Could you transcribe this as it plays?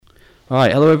All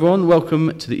right, hello everyone.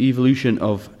 Welcome to the Evolution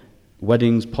of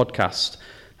Weddings podcast.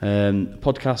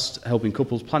 Podcast helping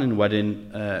couples planning a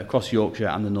wedding across Yorkshire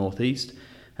and the North East.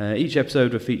 Each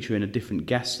episode we're featuring a different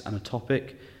guest and a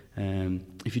topic.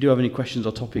 If you do have any questions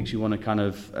or topics you want to kind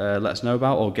of let us know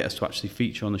about or get us to actually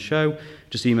feature on the show,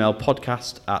 just email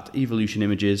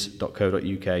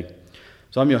podcast@evolutionimages.co.uk.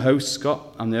 So I'm your host,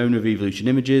 Scott. I'm the owner of Evolution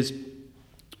Images.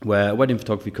 We're a wedding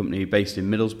photography company based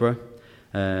in Middlesbrough.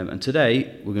 And today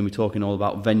we're going to be talking all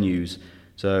about venues.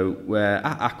 So we're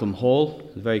at Acklam Hall.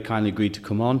 They very kindly agreed to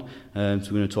come on. So we're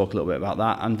going to talk a little bit about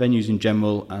that and venues in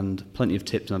general, and plenty of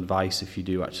tips and advice if you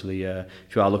do actually,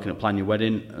 if you are looking at planning your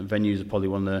wedding. Venues are probably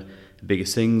one of the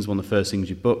biggest things, one of the first things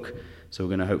you book. So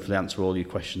we're going to hopefully answer all your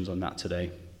questions on that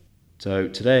today. So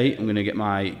today I'm going to get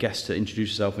my guest to introduce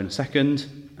herself in a second,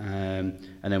 and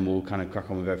then we'll kind of crack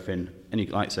on with everything. Any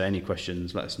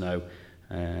questions, let us know.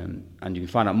 And you can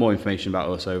find out more information about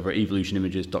us over at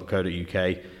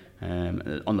evolutionimages.co.uk.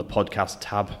 On the podcast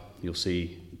tab, you'll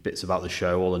see bits about the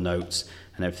show, all the notes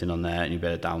and everything on there, and you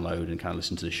better download and kind of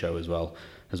listen to the show as well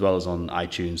as on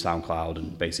iTunes, SoundCloud,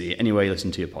 and basically anywhere you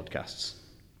listen to your podcasts.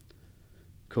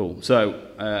 Cool. So,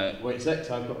 wait a sec,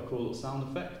 I've got a cool little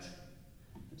sound effect.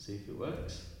 Let's see if it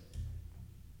works.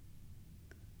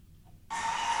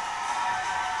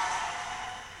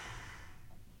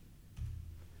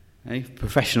 Hey,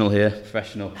 professional here,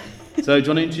 professional. So do you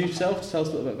want to introduce yourself? Tell us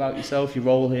a little bit about yourself, your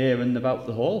role here and about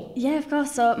the hall. Yeah, of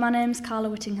course. So my name's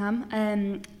Carla Whittingham.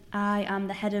 I am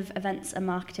the head of events and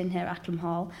marketing here at Acklam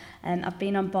Hall. I've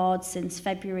been on board since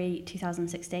February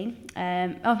 2016.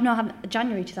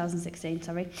 January 2016,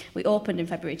 sorry. We opened in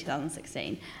February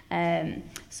 2016.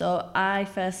 So I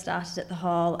first started at the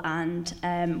hall and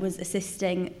was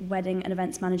assisting wedding and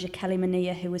events manager Kelly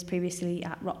Mania, who was previously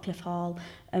at Rockcliffe Hall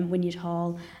and Wynyard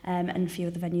Hall and a few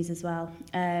other venues as well.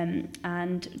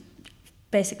 And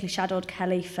basically shadowed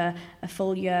Kelly for a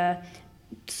full year,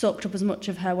 soaked up as much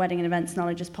of her wedding and events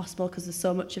knowledge as possible because there's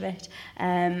so much of it,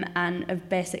 and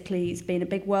basically it's been a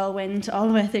big whirlwind all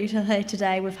the way through to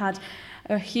today. We've had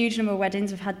a huge number of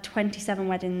weddings. We've had 27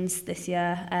 weddings this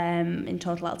year. In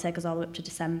total, that'll take us all the way up to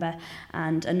December,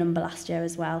 and a number last year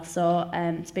as well. So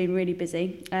it's been really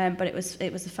busy, but it was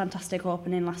a fantastic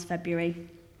opening last February.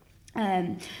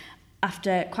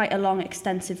 After quite a long,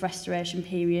 extensive restoration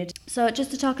period. So just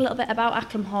to talk a little bit about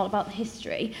Acklam Hall, about the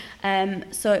history.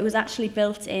 So it was actually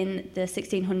built in the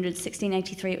 1600s,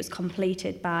 1683. It was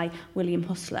completed by William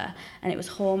Hustler, and it was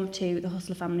home to the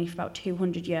Hustler family for about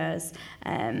 200 years.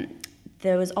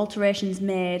 There was alterations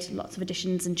made, lots of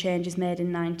additions and changes made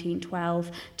in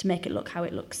 1912 to make it look how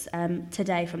it looks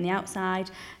today from the outside.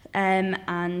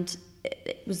 And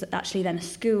it was actually then a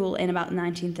school in about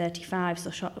 1935,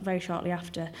 so very shortly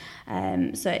after.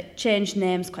 So it changed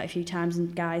names quite a few times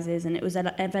and guises, and it was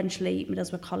eventually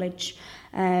Middlesbrough College.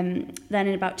 Then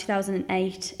in about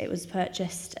 2008 it was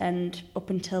purchased, and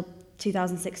up until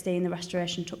 2016 the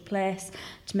restoration took place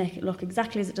to make it look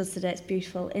exactly as it does today. It's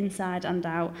beautiful inside and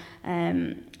out.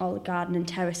 All the garden and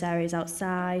terrace areas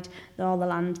outside, all the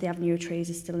land, the avenue of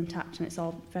trees is still intact, and it's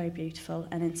all very beautiful.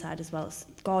 And inside as well, it's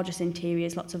gorgeous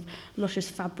interiors, lots of luscious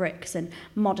fabrics and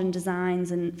modern designs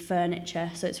and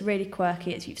furniture. So it's really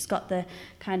quirky. You've got the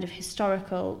kind of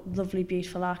historical, lovely,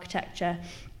 beautiful architecture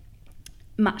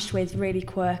matched with really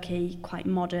quirky, quite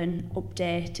modern,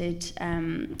 updated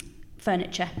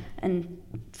furniture and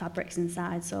fabrics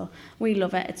inside. So we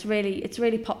love it. It's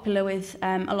really popular with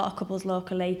a lot of couples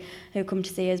locally who come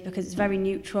to see us because it's very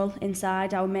neutral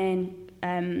inside. Our main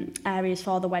areas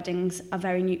for the weddings are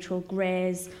very neutral,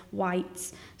 greys,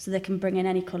 whites, so they can bring in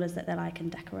any colours that they like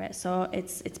and decorate. So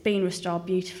it's been restored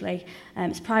beautifully.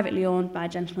 It's privately owned by a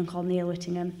gentleman called Neil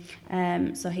Whittingham.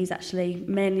 So he's actually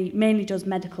mainly does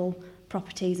medical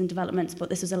properties and developments,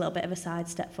 but this was a little bit of a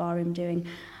sidestep for him, doing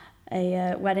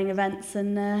a wedding events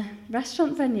and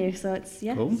restaurant venue. So it's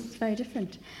cool. It's very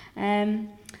different. Not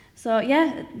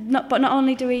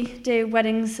only do we do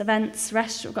weddings, events,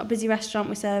 we've got a busy restaurant.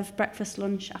 We serve breakfast,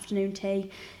 lunch, afternoon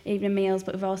tea, evening meals,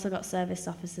 but we've also got service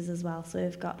offices as well. So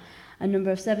we've got a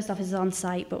number of service offices on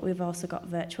site, but we've also got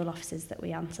virtual offices that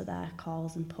we answer their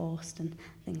calls and post and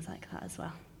things like that as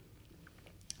well.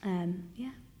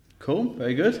 Cool,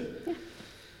 very good. Yeah.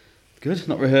 Good,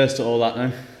 not rehearsed all that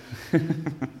now.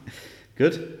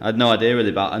 Good. I had no idea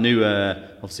really about. I knew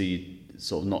obviously you'd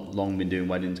sort of not long been doing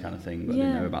weddings kind of thing, but I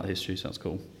didn't know about the history, so that's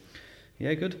cool.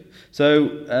 Yeah, good.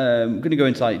 So I'm going to go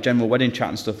into like general wedding chat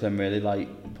and stuff then, really, like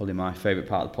probably my favourite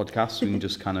part of the podcast. So we can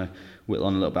just kind of whittle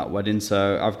on a little about weddings.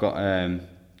 So I've got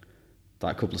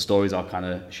like a couple of stories I'll kind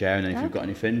of share, and then if you've got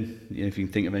anything, if you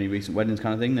can think of any recent weddings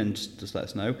kind of thing, then just let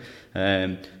us know.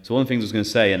 So one of the things I was going to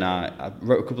say, and I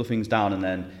wrote a couple of things down, and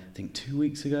then I think 2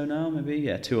 weeks ago now,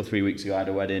 maybe 2 or 3 weeks ago, I had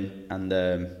a wedding, and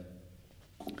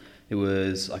it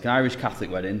was like an Irish Catholic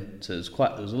wedding, so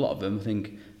there was a lot of them. I think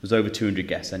it was over 200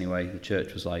 guests anyway. The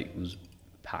church was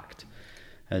packed,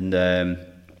 and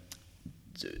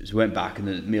so we went back, and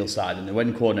the meal started, and the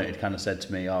wedding coordinator kind of said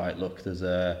to me, all right, look,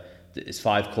 it's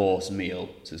 5-course meal,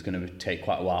 so it's going to take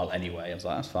quite a while anyway. I was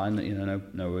like, that's fine,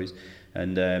 no worries.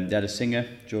 And they had a singer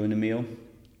during the meal.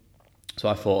 So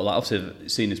I thought, obviously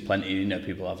I've seen this plenty,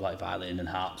 people have like violin and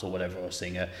harps or whatever, or a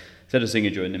singer. They had a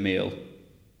singer during the meal,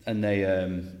 and they,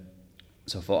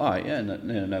 so I thought, all right,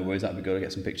 no worries, that'd be good, I'll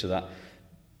get some pictures of that.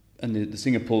 And the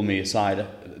singer pulled me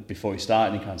aside before he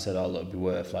started, and he kind of said, oh, look, it'd be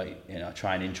worth,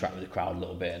 try and interact with the crowd a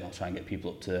little bit, and I'll try and get people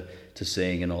up to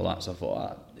sing and all that. So I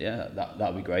thought,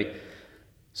 that'd be great.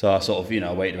 So I sort of,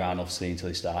 waited around, obviously, until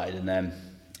he started, and then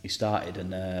he started,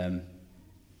 and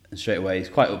straight away, he's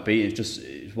quite upbeat.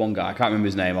 It's one guy, I can't remember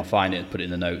his name, I'll find it and put it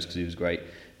in the notes, because he was great.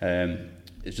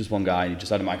 It's just one guy, and he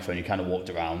just had a microphone, he kind of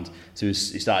walked around, so he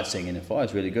started singing, and I thought,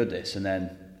 it's really good, this, and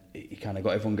then he kind of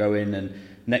got everyone going, and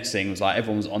next thing was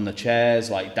everyone was on the chairs,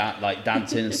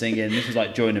 dancing and singing. This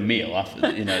was during the meal. After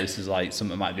this is something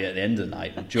that might be at the end of the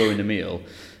night, but during the meal.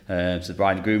 So the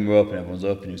bride and groom were up, and everyone's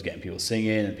up, and he was getting people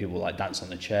singing, and people dancing on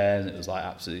the chairs. And it was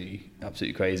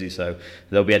absolutely crazy. So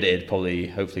they'll be edited,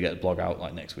 hopefully get the blog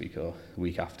out next week or the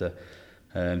week after.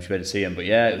 Should be able to see him, but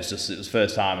it was the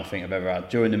first time I think I've ever had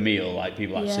during the meal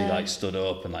people actually stood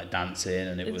up and dancing,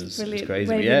 and it was crazy.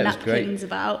 But it was great.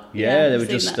 About they were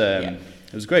just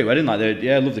it was a great wedding. I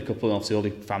loved the couple, and obviously all the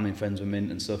family and friends were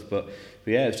mint and stuff. But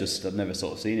it's just I've never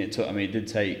sort of seen it. It did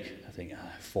take I think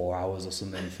 4 hours or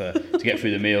something to get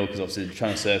through the meal, because obviously they're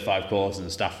trying to serve 5 courses, and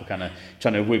the staff were kind of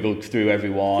trying to wiggle through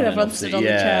everyone. Everyone stood on the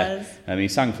chairs. He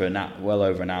sang for well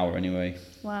over an hour anyway.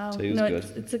 Wow. So it was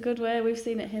good. It's a good way. We've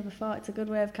seen it here before. It's a good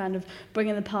way of kind of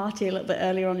bringing the party a little bit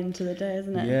earlier on into the day,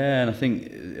 isn't it? Yeah, and I think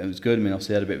it was good.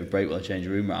 Obviously they had a bit of a break while they changed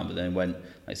the room around, but then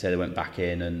they went back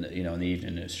in, and in the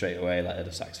evening it was straight away they had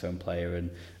a saxophone player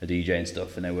and a DJ and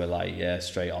stuff, and they were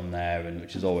straight on there, and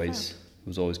which is always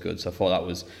good. So I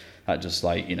thought that just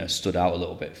stood out a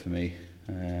little bit for me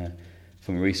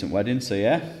from a recent wedding. So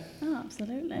Oh,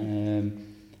 absolutely.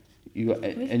 You got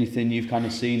anything you've kind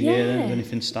of seen here?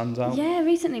 Anything stands out? Yeah,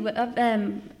 recently,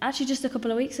 actually just a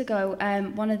couple of weeks ago,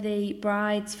 one of the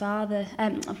bride's father,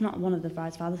 not one of the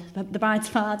bride's fathers, the bride's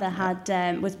father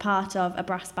was part of a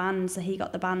brass band, so he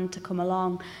got the band to come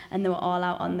along, and they were all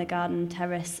out on the garden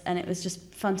terrace, and it was just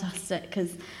fantastic,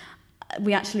 because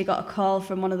we actually got a call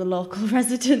from one of the local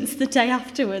residents the day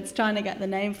afterwards trying to get the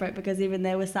name for it, because even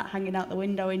they were sat hanging out the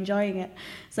window enjoying it.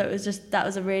 So that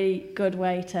was a really good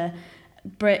way to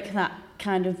break that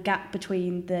kind of gap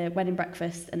between the wedding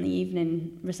breakfast and the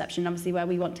evening reception, obviously where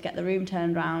we want to get the room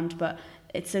turned round, but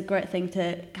it's a great thing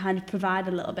to kind of provide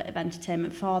a little bit of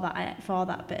entertainment for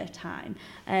that bit of time.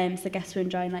 So guests were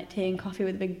enjoying tea and coffee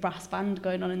with a big brass band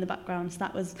going on in the background, so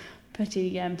that was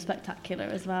pretty spectacular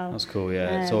as well. That's cool.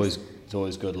 It's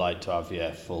always good to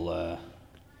have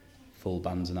full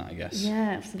bands and that, I guess.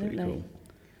 Yeah, absolutely. Pretty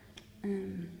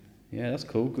cool. That's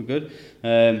cool. Good.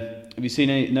 Have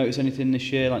you noticed anything this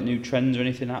year, new trends or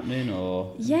anything happening,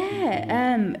 or?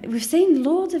 We've seen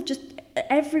loads of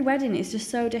every wedding is just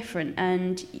so different,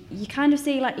 and you kind of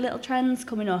see little trends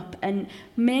coming up, and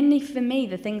mainly for me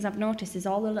the things I've noticed is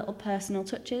all the little personal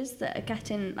touches that are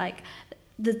getting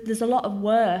there's a lot of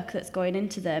work that's going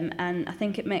into them, and I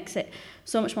think it makes it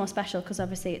so much more special, because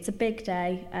obviously it's a big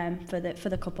day for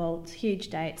the couple. It's a huge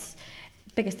day. It's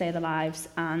biggest day of their lives,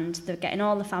 and they're getting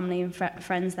all the family and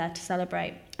friends there to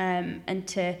celebrate, and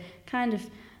to kind of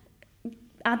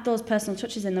add those personal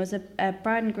touches in. There was a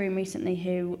bride and groom recently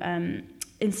who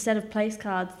instead of place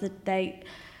cards,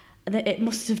 it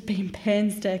must have been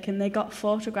painstaking, they got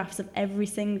photographs of every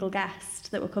single guest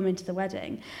that were coming to the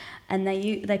wedding, and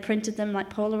they printed them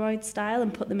Polaroid style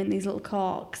and put them in these little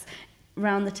corks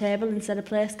around the table instead of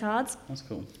place cards. That's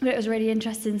cool. But it was really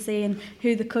interesting seeing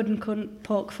who they could and couldn't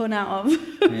poke fun out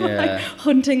of.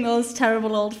 Hunting those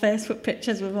terrible old Facebook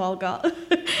pictures we've all got.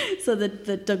 So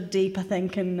they dug deep, I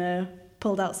think, and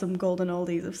pulled out some golden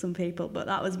oldies of some people, but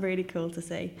that was really cool to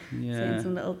see. Seeing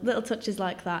some little touches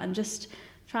like that, and just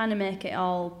trying to make it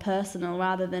all personal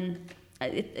rather than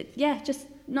just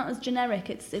not as generic.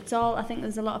 It's all, I think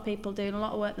there's a lot of people doing a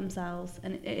lot of work themselves,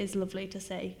 and it is lovely to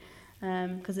see,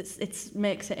 because it's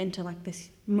makes it into this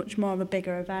much more of a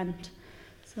bigger event.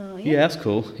 So that's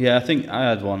cool. I think I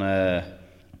had one. I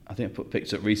think I put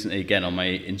pics up recently again on my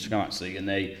Instagram actually, and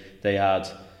they had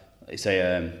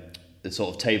the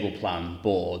sort of table plan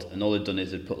board, and all they'd done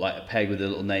is they'd put like a peg with a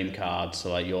little name card,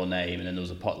 so like your name, and then there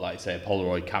was like say a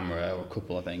Polaroid camera or a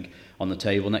couple, I think, on the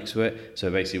table next to it. So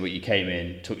basically, what you came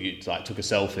in, took a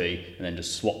selfie, and then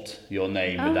just swapped your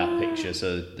name with that picture.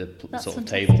 So the sort of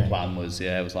table plan was like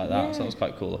that. Yeah. So that was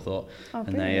quite cool, I thought. Oh,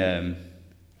 and they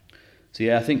so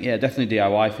yeah, I think definitely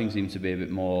DIY things seem to be a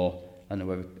bit more. I don't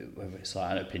know whether it's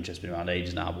like, I know Pinterest's been around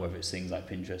ages now, but whether it's things like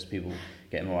Pinterest, people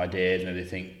get more ideas, maybe they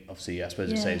think, obviously, I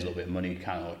suppose it saves a little bit of money,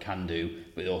 can do,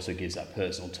 but it also gives that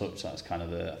personal touch. That's kind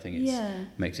of I think it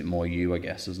makes it more you, I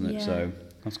guess, doesn't it? Yeah. So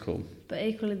that's cool. But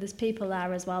equally, there's people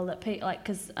there as well that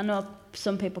because I know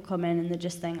some people come in and they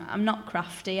just think, I'm not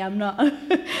crafty, I'm not,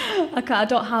 I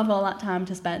don't have all that time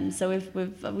to spend. So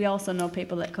we also know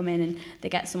people that come in and they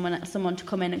get someone to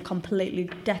come in and completely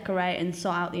decorate and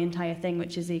sort out the entire thing,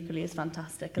 which is equally as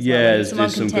fantastic as well. Yeah,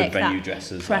 there's some good venue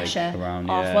dresses pressure around.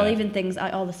 Off. Yeah. Well, even things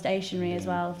like all the stationery as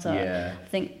well. So I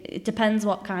think it depends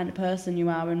what kind of person you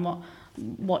are and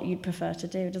what you'd prefer to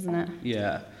do, doesn't it?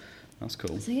 Yeah, that's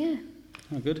cool. So yeah.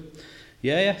 Oh, good.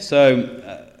 Yeah. So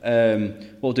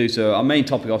what we'll do. So our main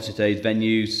topic obviously today is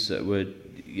venues.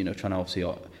 We're trying to obviously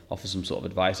offer some sort of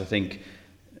advice. I think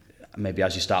maybe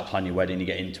as you start planning your wedding, you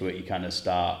get into it, you kind of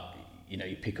start.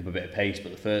 You pick up a bit of pace,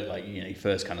 but the first, you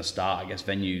first kind of start. I guess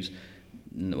venues.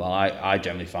 Well, I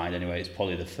generally find anyway, it's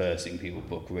probably the first thing people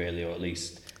book really, or at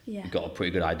least you've got a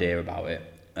pretty good idea about it.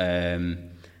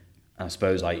 I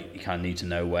suppose you kind of need to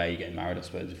know where you're getting married, I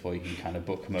suppose, before you can kind of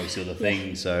book most of the other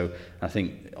things. So I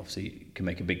think obviously it can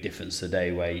make a big difference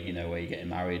today where where you're getting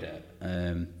married at.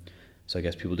 So I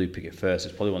guess people do pick it first.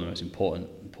 It's probably one of the most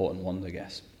important ones, I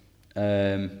guess.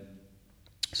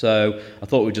 So I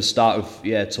thought we'd just start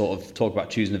with sort of talk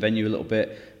about choosing the venue a little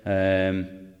bit.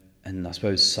 And I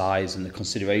suppose size and the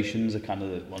considerations are kind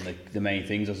of one of the main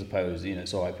things, I suppose.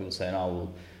 It's all right, people saying,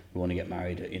 we want to get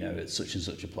married at such and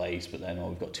such a place, but then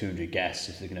we've got 200 guests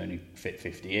if they can only fit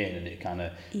 50 in, and it kind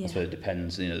of I suppose it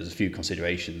depends. There's a few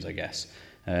considerations, I guess.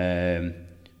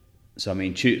 So I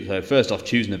mean, so first off,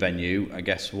 choosing a venue, I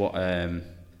guess what kind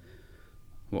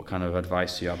of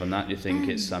advice do you have on that? Do you think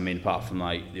it's, apart from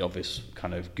the obvious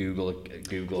kind of Google,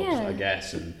 I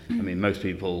guess, and I mean most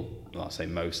people, well, I say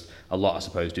most, a lot I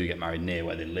suppose do get married near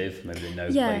where they live. Maybe they know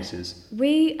places.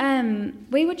 We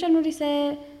would generally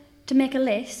say to make a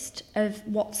list of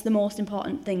what's the most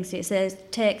important things to you. It says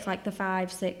take the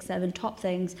 5, 6, 7 top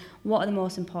things, what are the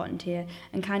most important to you,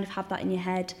 and kind of have that in your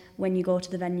head when you go to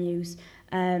the venues.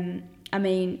 I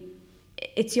mean,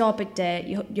 it's your big day,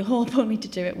 you're all only to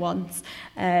do it once,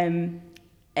 and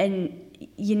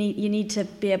you need to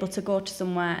be able to go to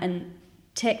somewhere and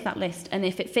take that list, and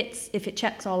if it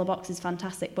checks all the boxes,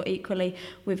 fantastic. But equally,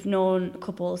 we've known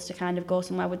couples to kind of go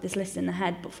somewhere with this list in their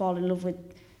head but fall in love with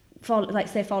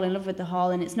the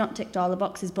hall, and it's not ticked all the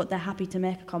boxes, but they're happy to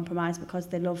make a compromise because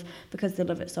they love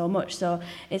it so much. So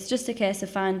it's just a case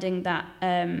of finding that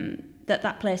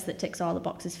that place that ticks all the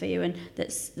boxes for you and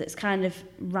that's kind of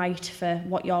right for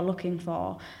what you're looking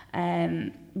for.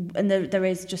 And there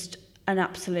is just an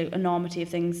absolute enormity of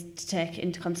things to take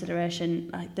into consideration,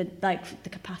 like the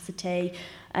capacity,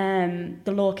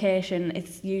 the location.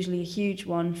 It's usually a huge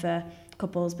one for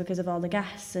couples because of all the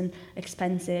guests and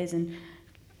expenses and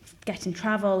getting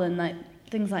travel and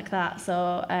things like that.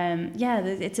 So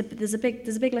there's a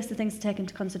big list of things to take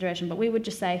into consideration, but we would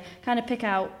just say kind of pick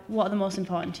out what are the most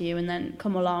important to you and then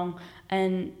come along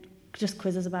and just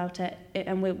quiz us about it,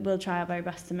 and we'll try our very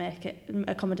best to make it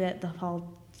accommodate the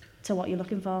hall to what you're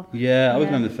looking for. I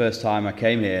remember the first time I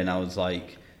came here and I was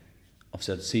like,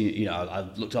 obviously I'd seen, I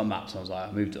looked on maps and I was like,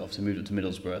 I moved up to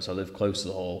Middlesbrough, so I live close to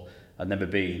the hall. I'd never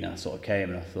been, and I sort of came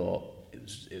and I thought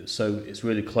it's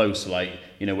really close to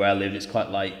where I lived. It's quite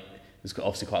there's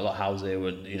obviously quite a lot of houses here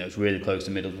where, it's really close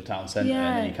to Middlesbrough town centre,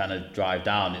 and then you kind of drive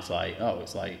down, it's like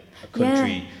a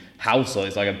country house, or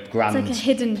it's like a grand it's like a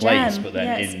hidden place, gem. But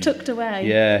then it's tucked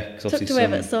away. Tucked away,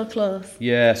 but so close.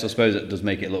 So I suppose it does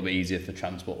make it a little bit easier for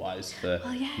transport-wise for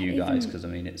you guys, because I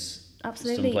mean, it's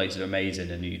absolutely, some places are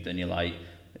amazing, and you're like,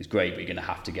 it's great, but you're going to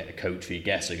have to get a coach for your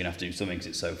guests, so you're going to have to do something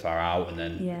because it's so far out, and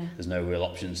then there's no real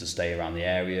options to stay around the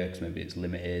area because maybe it's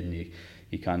limited, and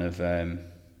you kind of a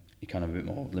bit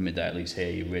more limited there. At least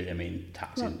here, you really,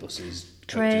 taxis, buses,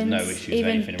 trains, coaches, no issues,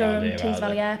 even anything Durham, around here. Tees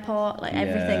Valley Airport,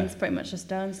 everything's pretty much a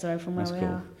stone's throw from where we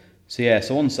are.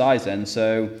 So on size then,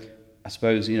 so I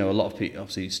suppose a lot of people,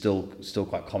 obviously still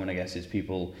quite common, I guess, is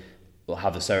people will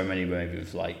have a ceremony maybe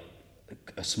with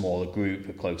a smaller group,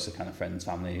 a closer kind of friends,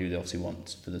 family who they obviously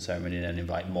want for the ceremony, and then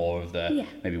invite more of their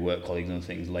maybe work colleagues and other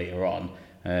things later on.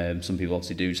 Some people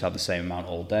obviously do just have the same amount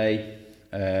all day.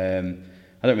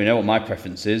 I don't really know what my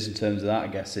preference is in terms of that. I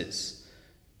guess it's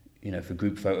for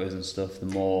group photos and stuff, the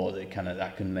more that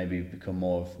can maybe become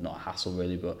more of not a hassle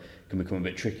really, but can become a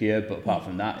bit trickier. But apart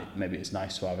from that, maybe it's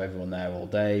nice to have everyone there all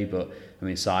day. But I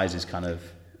mean, size is kind of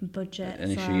budget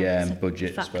an issue, and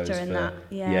budget, I suppose.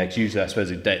 Because usually, I suppose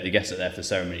the guests that are there for the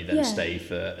ceremony then stay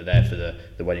for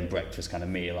the wedding breakfast kind of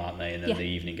meal, aren't they? And then the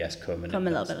evening guests come a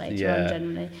little bit later on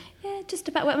generally. Yeah, just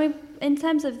about. I mean, in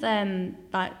terms of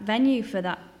venue for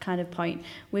that kind of point,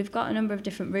 we've got a number of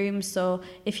different rooms. So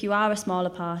if you are a smaller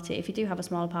party, if you do have a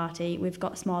smaller party, we've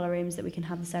got smaller rooms that we can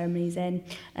have the ceremonies in,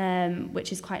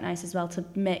 which is quite nice as well to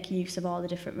make use of all the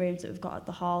different rooms that we've got at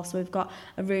the hall. So we've got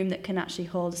a room that can actually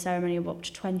hold a ceremony of up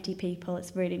to 20 people.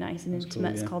 It's really nice and intimate.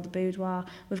 Cool, It's called the boudoir.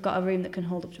 We've got a room that can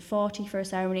hold up to 40 for a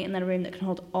ceremony, and then a room that can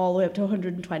hold all the way up to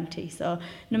 120. So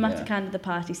no matter kind of the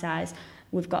party size,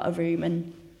 we've got a room,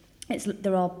 and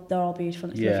they're all beautiful.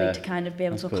 It's lovely to kind of be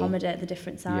able to accommodate the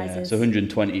different sizes. Yeah, so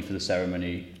 120 for the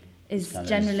ceremony is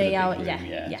generally our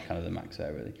it's kind of the max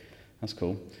there really. That's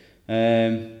cool.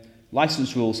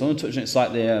 License rules. So I want to touch on it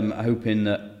slightly. I'm hoping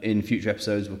that in future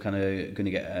episodes we're kind of going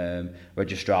to get a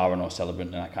registrar or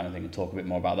celebrant and that kind of thing and talk a bit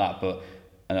more about that. But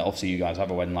and obviously you guys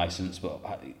have a wedding license, but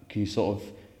can you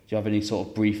do you have any sort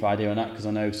of brief idea on that? Because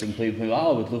I know some people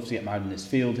who we'd love to get married in this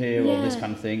field here or this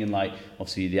kind of thing, and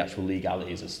obviously the actual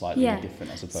legalities are slightly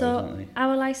different, I suppose, aren't they?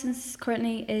 Our license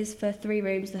currently is for 3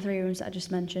 rooms, the 3 rooms that I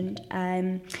just mentioned.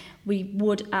 We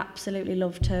would absolutely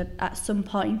love to at some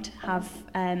point have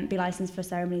be licensed for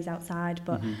ceremonies outside,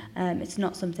 but it's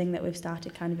not something that we've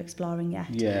started kind of exploring yet.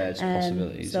 Yeah, it's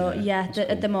possibilities. So cool.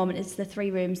 At the moment it's the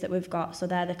 3 rooms that we've got, so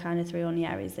they're the kind of 3 only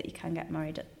areas that you can get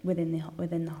married within the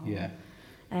hall. Yeah.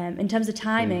 In terms of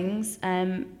timings,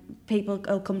 people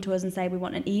will come to us and say we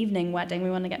want an evening wedding, we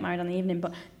want to get married on the evening,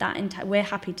 but we're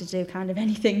happy to do kind of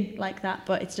anything like that,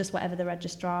 but it's just whatever the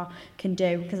registrar can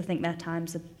do, because I think their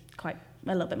times are quite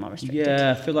a little bit more restricted.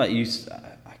 Yeah, I feel like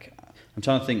I'm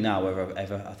trying to think now whether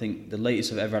I think the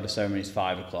latest I've ever had a ceremony is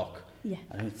 5 o'clock. Yeah.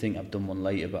 I don't think I've done one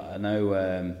later, but I know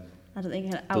I don't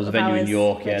think there was a venue in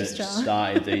York, that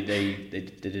started. They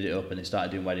did it up and they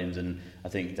started doing weddings, and I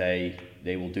think they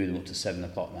will do them up to 7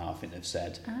 o'clock now. I think they've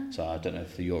said. So I don't know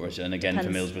if the York register, and again for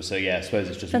Middlesbrough. So I suppose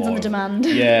it's just depends more on the demand.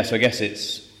 Yeah, so I guess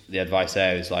it's the advice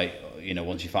there is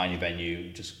once you find your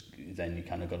venue, then you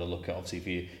kind of got to look at, obviously if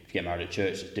you get married at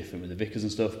church, it's different with the vicars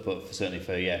and stuff, but certainly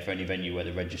for any venue where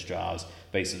the registrars,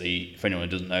 basically for anyone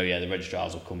who doesn't know, the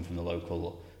registrars will come from the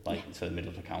local, for the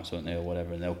Middlesbrough Council, won't they, or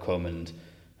whatever, and they'll come, and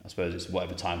I suppose it's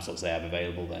whatever time slots they have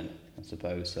available then, I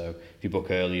suppose. So if you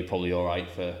book early, you're probably all right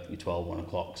for your 12, 1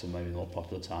 o'clock, so maybe more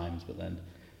popular times, but then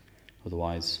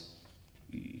otherwise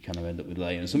you kind of end up with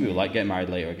late. And some people like getting married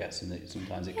later, I guess, and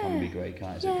sometimes it can be great,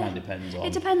 can't it? So it kind of depends on...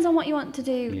 It depends on what you want to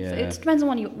do. Yeah. It depends on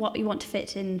what you want to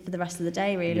fit in for the rest of the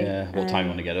day, really. Yeah, what time you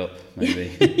want to get up,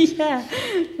 maybe. Yeah,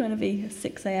 you want to be a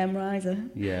 6 a.m. riser.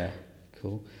 Yeah,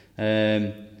 cool.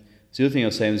 So the other thing I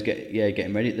was saying was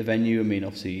getting ready at the venue. I mean,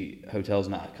 obviously hotels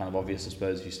and that are kind of obvious, I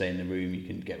suppose. If you stay in the room, you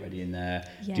can get ready in there.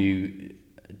 Yeah. Do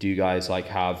you guys could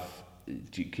bride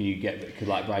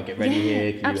get ready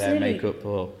here? Can you do hair, makeup?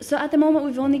 Or? So at the moment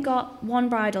we've only got 1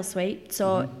 bridal suite,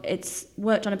 so it's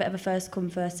worked on a bit of a first come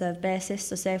first serve basis.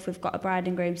 So say if we've got a bride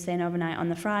and groom staying overnight on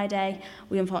the Friday,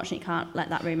 we unfortunately can't let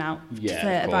that room out for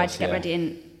a bride to get ready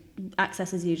in.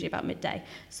 Access is usually about midday.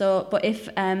 So, but if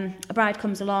a bride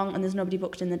comes along and there's nobody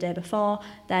booked in the day before,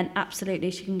 then absolutely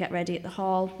she can get ready at the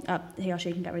hall. He or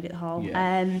she can get ready at the hall.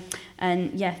 Yeah.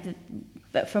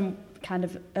 But from kind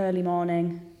of early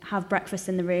morning, have breakfast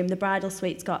in the room. The bridal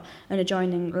suite's got an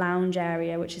adjoining lounge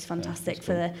area, which is fantastic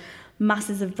for the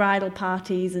masses of bridal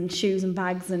parties and shoes and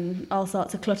bags and all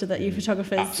sorts of clutter that you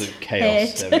photographers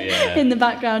hate in the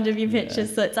background of your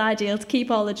pictures. So it's ideal to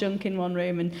keep all the junk in one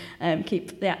room and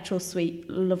keep the actual suite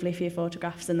lovely for your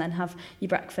photographs, and then have your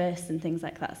breakfast and things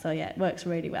like that. So it works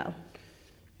really well.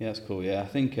 Yeah, that's cool. Yeah, I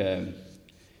think I'm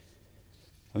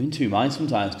in two minds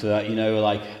sometimes, because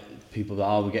people that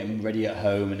we're getting ready at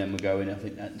home and then we're going. I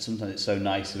think that sometimes it's so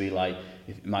nice to be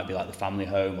it might be the family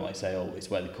home, or say, it's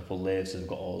where the couple lives, so they've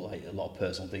got all a lot of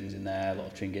personal things in there, a lot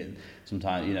of trinket.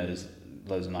 Sometimes there's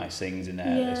loads of nice things in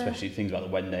there, especially things about the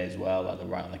wedding day as well, they're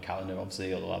right on the calendar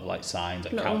obviously, or they'll have signs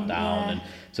countdown, and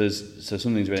so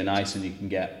something's really nice, and you can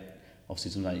get,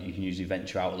 obviously sometimes you can usually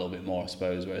venture out a little bit more, I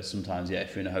suppose, whereas sometimes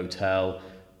if you're in a hotel,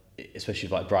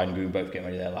 especially if bride and groom both getting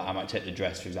ready there, I might take the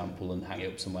dress, for example, and hang it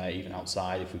up somewhere, even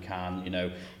outside if we can,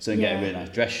 so get a really nice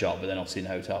dress shot. But then obviously in a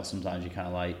hotel sometimes you kind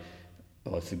of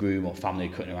or if the groom or family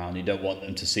are cutting around, you don't want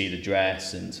them to see the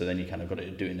dress, and so then you kind of got to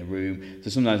do it in the room.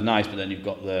 So sometimes nice, but then you've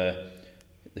got the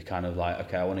kind of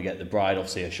okay, I want to get the bride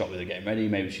obviously a shot with her getting ready,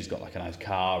 maybe she's got a nice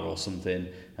car or something.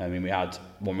 I mean, we had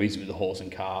one recently with the horse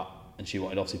and cart, and she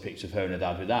wanted obviously pictures of her and her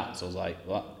dad with that. So I was like,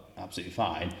 well, absolutely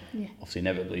fine. Yeah. Obviously,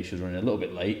 inevitably, she was running a little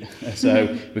bit late.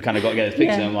 So we kind of got to get this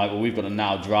picture. Yeah. And I'm like, well, we've got to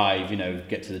now drive,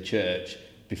 get to the church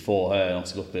before her. And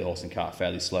obviously, luckily, horse and cart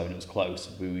fairly slow and it was close.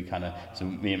 We kind of, so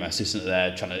me and my assistant are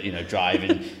there trying to, drive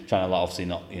and trying to, obviously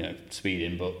not,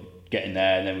 speeding, but getting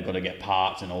there. And then we've got to get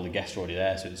parked and all the guests are already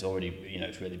there. So it's already,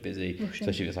 it's really busy,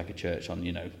 especially if it's like a church on,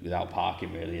 without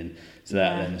parking really. And so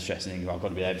then the stressing thing, I've got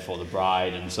to be there before the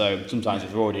bride. And so sometimes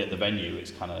if we're already at the venue,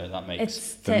 it's kind of, that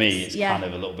makes, for me, it's kind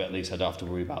of a little bit, at least I don't have to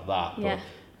worry about that. Yeah. But,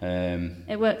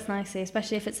 it works nicely,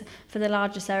 especially if it's for the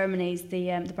larger ceremonies.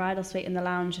 The bridal suite and the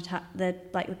lounge,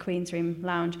 the Queen's Room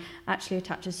lounge, actually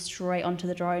attaches straight onto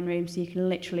the drawing room, so you can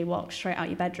literally walk straight out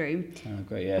your bedroom,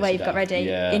 great, yeah, where you've got ready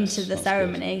into the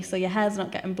ceremony. Good. So your hair's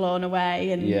not getting blown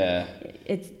away, and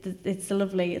it's a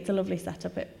lovely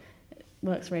setup. It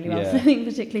works really well. So I think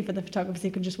particularly for the photographers, you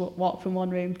can just walk from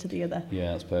one room to the other.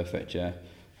 Yeah, that's perfect. Yeah,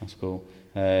 that's cool.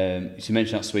 So you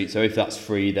mentioned that suite, so if that's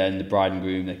free, then the bride and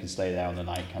groom, they can stay there on the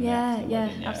night, can they? Yeah,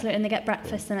 absolutely. And they get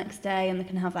breakfast the next day, and they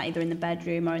can have that either in the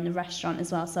bedroom or in the restaurant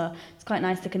as well. So it's quite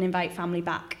nice. They can invite family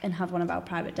back and have one of our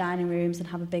private dining rooms and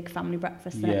have a big family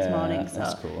breakfast the next morning. So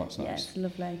that's cool. That's nice. Yeah, it's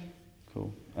lovely.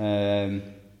 Cool. So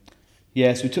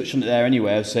we touched on it there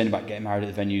anyway. I was saying about getting married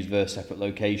at the venues versus separate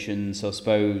locations. So I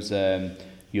suppose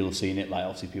you'll have seen it, like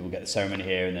obviously people get the ceremony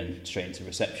here and then straight into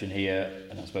reception here,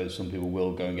 and I suppose some people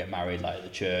will go and get married like at the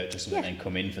church or something and then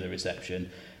come in for the reception.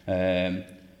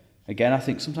 Again, I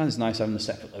think sometimes it's nice having the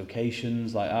separate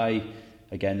locations.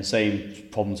 Again, the same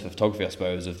problems for photography, I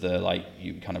suppose, of the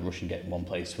you kind of rush and get in one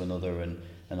place to another and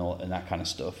that kind of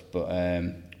stuff. But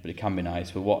it can be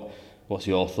nice. But what's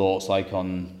your thoughts like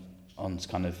on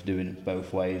kind of doing it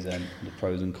both ways and the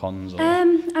pros and cons?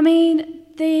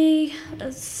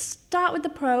 Start with the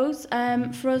pros.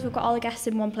 For us, we've got all the guests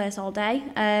in one place all day.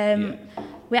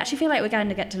 We actually feel like we're going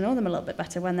to get to know them a little bit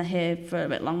better when they're here for a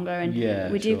bit longer.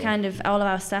 And we do kind of, all of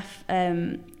our staff,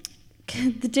 they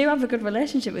do have a good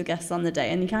relationship with guests on the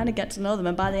day, and you kind of get to know them.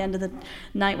 And by the end of the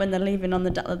night, when they're leaving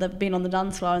they've been on the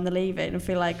dance floor and they're leaving, and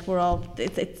feel like we're all,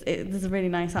 there's a really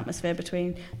nice atmosphere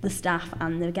between the staff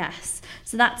and the guests.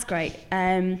 So that's great.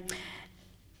 And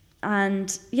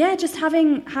yeah, just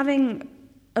having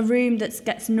a room that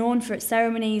gets known for its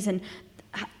ceremonies and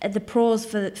the pros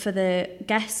for the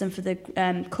guests and for the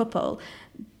couple.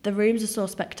 The rooms are so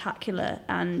spectacular,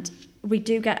 and we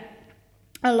do get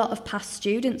a lot of past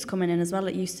students coming in as well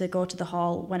that used to go to the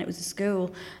hall when it was a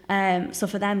school. So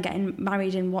for them, getting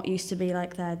married in what used to be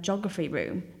like their geography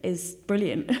room is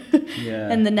brilliant.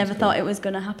 And they never thought it was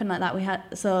going to happen like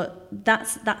that. So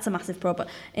that's a massive pro. But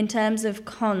in terms of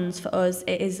cons for us,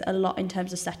 it is a lot in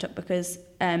terms of setup, because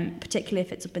particularly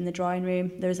if it's up in the drawing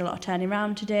room, there is a lot of turning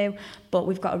around to do. But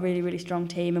we've got a really, really strong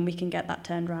team, and we can get that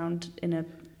turned around in a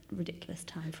ridiculous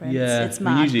time frame. It's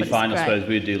mad, we usually but find, it's I great. suppose,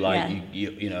 we do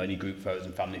any group photos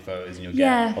and family photos, and you'll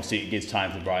get, obviously it gives time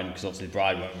for the bride, because obviously the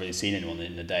bride won't really seen anyone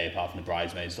in the day apart from the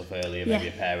bridesmaids stuff earlier, maybe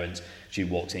her parents. She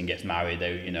walks in, gets married,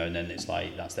 they, and then it's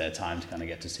like that's their time to kind of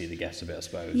get to see the guests a bit, I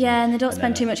suppose. And they don't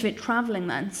spend too much of it travelling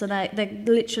then, so they're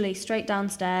literally straight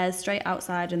downstairs, straight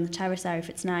outside in the terrace area if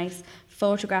it's nice.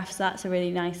 Photographs, that's a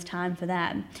really nice time for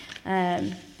them.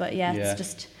 It's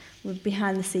just, we're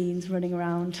behind the scenes running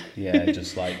around.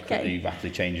 Just like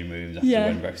rapidly changing rooms after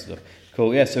wedding breakfast stuff.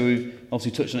 Cool, so we've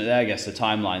obviously touched on it there, I guess, the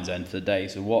timelines then for the day.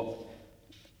 So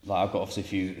I've got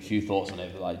obviously a few thoughts on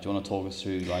it, but do you want to talk us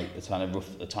through the kind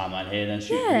of the timeline here then?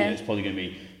 It's probably going to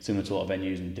be similar to a lot of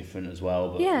venues and different as well,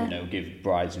 but give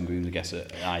brides and grooms, I guess, an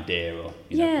idea or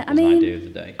an idea of the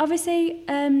day. Obviously,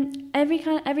 every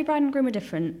bride and groom are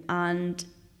different, and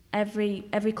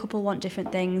every couple want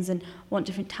different things and want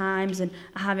different times, and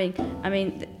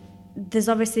there's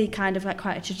obviously kind of like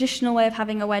quite a traditional way of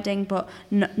having a wedding, but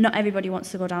not everybody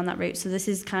wants to go down that route. So this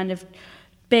is kind of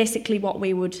basically what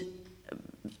we would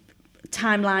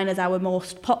timeline as our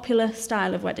most popular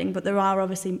style of wedding, but there are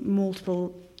obviously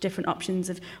multiple different options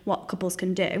of what couples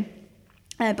can do.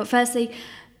 But firstly,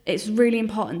 it's really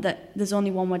important that there's only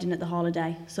one wedding at the hall a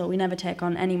day, so we never take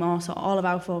on any more. So all of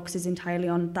our focus is entirely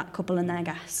on that couple and their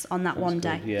guests on that one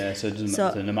day. So it doesn't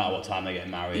matter, so no matter what time they get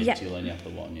married, you'll only have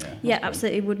the one.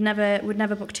 Absolutely. Would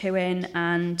never book two in,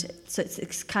 and so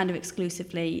it's kind of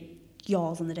exclusively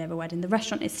yours on the day of a wedding. The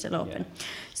restaurant is still open.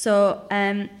 So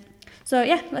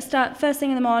let's start first thing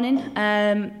in the morning.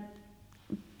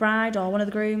 Bride or one of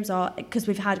the grooms, or because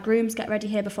we've had grooms get ready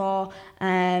here before.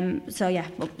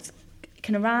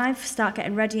 Can arrive, start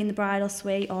getting ready in the bridal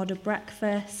suite, order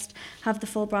breakfast, have the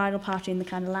full bridal party in the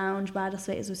kind of lounge bridal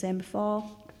suite as we were saying before.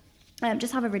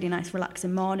 Just have a really nice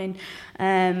relaxing morning,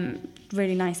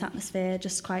 really nice atmosphere,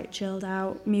 just quite chilled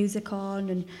out, music on,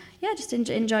 and yeah, just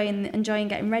enjoying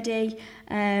getting ready,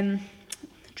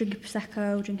 drink a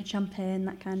Prosecco, drink a champagne,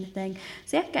 that kind of thing.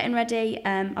 So yeah, getting ready,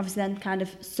 obviously then kind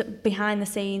of behind the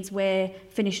scenes, we're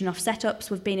finishing off setups.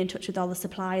 We've been in touch with all the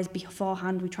suppliers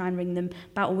beforehand. We try and ring them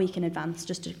about a week in advance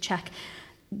just to check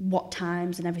what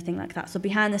times and everything like that. So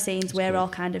behind the scenes, that's we're cool. All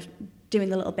kind of doing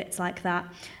the little bits like that,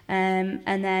 and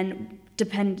then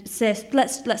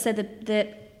let's say the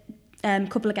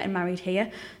couple are getting married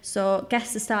here, so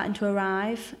guests are starting to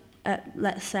arrive at,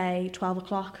 let's say, 12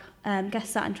 o'clock.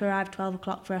 Guests starting to arrive 12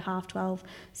 o'clock for a 12:30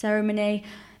 ceremony.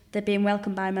 They're being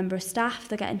welcomed by a member of staff.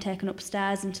 They're getting taken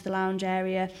upstairs into the lounge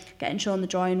area, getting shown the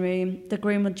drawing room. The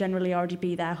groom will generally already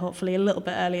be there, hopefully a little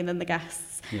bit earlier than the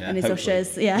guests and his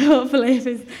ushers. Yeah, hopefully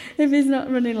if he's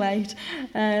not running late.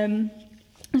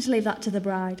 Just leave that to the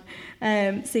bride.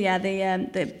 So yeah,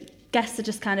 the guests are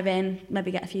just kind of in, maybe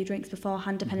get a few drinks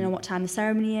beforehand, depending on what time the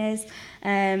ceremony is,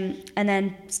 and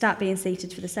then start being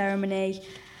seated for the ceremony.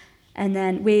 And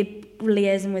then we're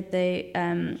liaising with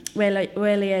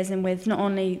we're liaising with not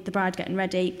only the bride getting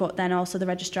ready, but then also the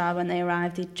registrar when they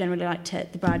arrive. They generally like to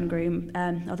take the bride and groom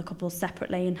or the couple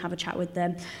separately and have a chat with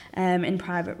them in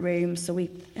private rooms. So we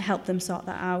help them sort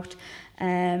that out.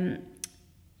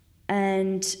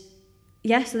 And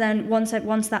yeah, so then once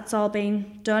that's all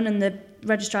been done and the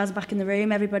registrars are back in the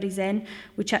room, everybody's in,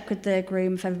 we check with the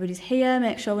groom if everybody's here,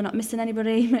 make sure we're not missing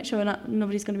anybody, make sure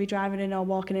nobody's going to be driving in or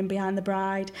walking in behind the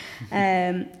bride,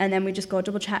 and then we just go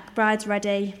double check, bride's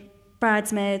ready,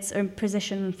 bridesmaids are in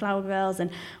position, flower girls, and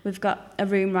we've got a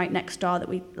room right next door that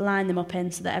we line them up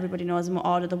in so that everybody knows in what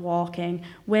order they're walking.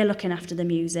 We're looking after the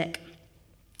music,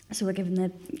 so we're given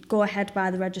the go ahead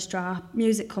by the registrar,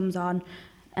 music comes on,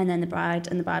 and then the bride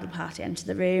and the bridal party enter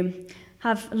the room,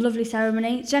 have a lovely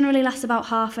ceremony. It generally lasts about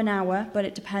half an hour, but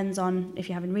it depends on if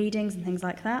you're having readings and things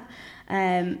like that.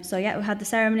 So yeah, we had the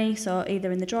ceremony, so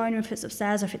either in the drawing room if it's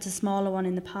upstairs or if it's a smaller one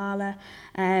in the parlour.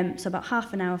 So about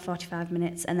half an hour, 45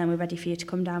 minutes, and then we're ready for you to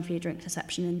come down for your drink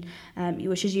reception, and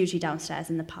which is usually downstairs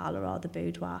in the parlour or the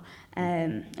boudoir,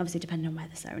 obviously depending on where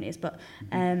the ceremony is. But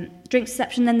drink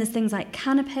reception, then there's things like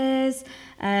canapes,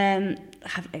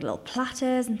 have little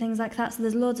platters and things like that. So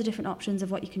there's loads of different options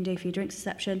of what you can do for your drinks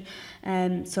reception.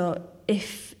 So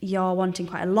if you're wanting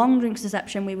quite a long drinks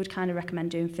reception, we would kind of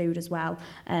recommend doing food as well,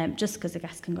 just because the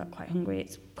guests can get quite hungry.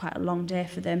 It's quite a long day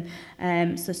for them.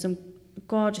 So some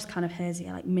gorgeous kind of hazy,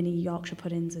 like mini Yorkshire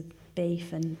puddings with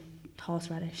beef and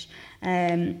horseradish.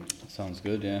 Sounds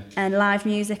good, yeah. And live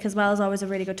music as well is always a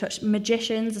really good touch.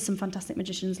 Magicians, there's some fantastic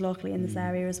magicians locally in this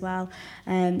area as well,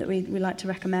 that we like to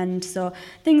recommend. So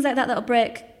things like that that'll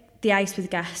break the ice with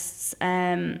guests,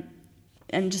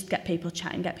 and just get people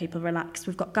chatting, get people relaxed.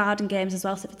 We've got garden games as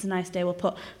well, so if it's a nice day, we'll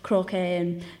put croquet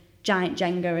and giant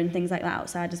Jenga and things like that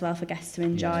outside as well for guests to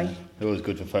enjoy. Yeah. They're always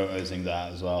good for photos, things like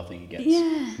that as well. I think it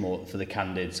gets more for the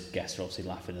candid guests are obviously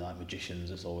laughing, and like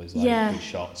magicians, it's always like good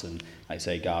shots, and like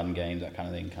say garden games, that kind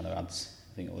of thing kind of adds,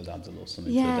 I think it always adds a little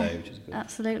something to the day, which is good.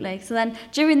 Absolutely. So then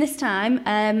during this time,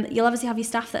 you'll obviously have your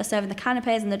staff that are serving the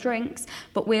canapes and the drinks,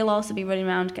 but we'll also be running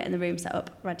around getting the room set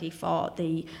up ready for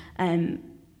the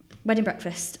wedding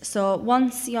breakfast. So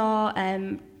once your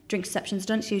drink reception's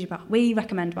done, it's usually we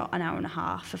recommend about an hour and a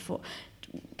half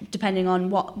depending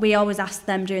on what we always ask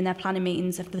them during their planning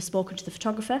meetings if they've spoken to the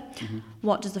photographer.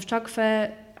 What does the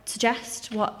photographer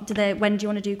suggest? When do you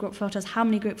want to do group photos? How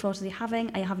many group photos are you having?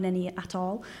 Are you having any at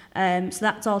all? So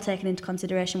that's all taken into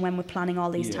consideration when we're planning all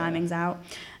these timings out.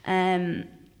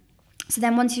 So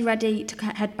then once you're ready to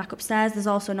head back upstairs, there's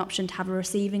also an option to have a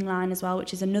receiving line as well,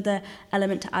 which is another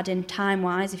element to add in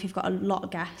time-wise. If you've got a lot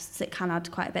of guests, it can add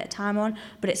quite a bit of time on,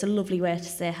 but it's a lovely way to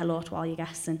say hello to all your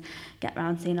guests and get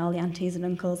around seeing all the aunties and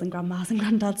uncles and grandmas and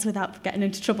granddads without getting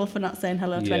into trouble for not saying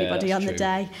hello to anybody on the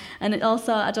day. And it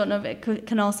also, I don't know, if it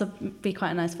can also be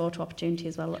quite a nice photo opportunity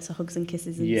as well, lots of hugs and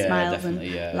kisses and smiles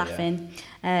and laughing.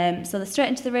 So they're straight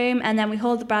into the room, and then we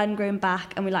hold the bride and groom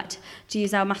back, and we like to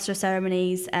use our master of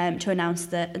ceremonies to announce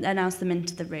them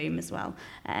into the room as well.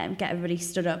 Get everybody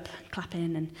stood up,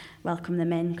 clapping and welcome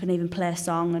them in. Can even play a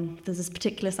song, and there's this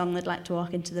particular song they'd like to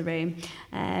walk into the room.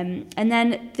 And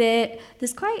then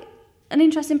there's quite an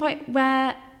interesting point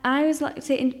where I always like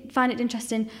to find it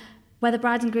interesting whether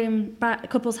bride and groom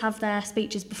couples have their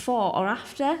speeches before or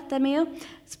after their meal.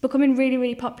 It's becoming really,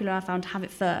 really popular, I found, to have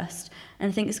it first. And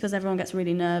I think it's because everyone gets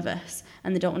really nervous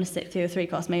and they don't want to sit through a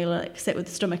 3-course meal, like sit with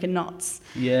the stomach in knots.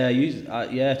 Yeah,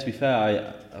 to be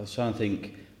fair, I was trying to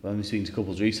think when I was speaking to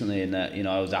couples recently, and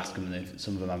I was asking them if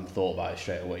some of them haven't thought about it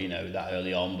straight away, that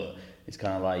early on, but it's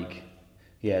kind of like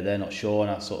they're not sure,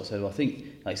 and I sort of said, well, I think,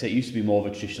 like I say, it used to be more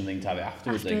of a traditional thing to have it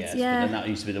afterwards, I guess, yeah. but then that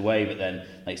used to be the way, but then,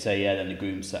 like say, then the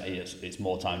groom said it's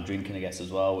more time drinking, I guess,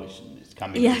 as well, which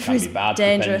can be bad,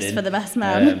 dangerous depending. For the best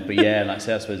man. But yeah, like I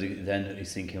say, I suppose then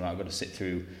he's thinking, I've got to sit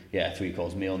through, a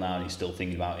 3-course meal now, and he's still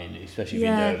thinking about it, especially if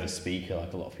you're a nervous speaker,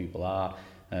 like a lot of people are.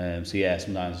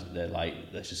 Sometimes they're like,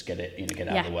 let's just get it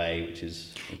out of the way, which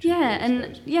is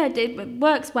it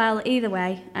works well either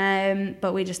way.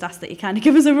 But we just ask that you kind of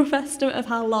give us a rough estimate of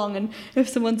how long, and if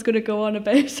someone's going to go on a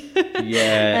bit.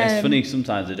 It's funny,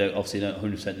 sometimes they don't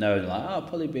 100% know, and they're like, it'll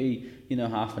probably be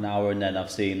half an hour, and then I've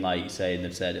seen, like, saying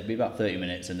they've said it'll be about 30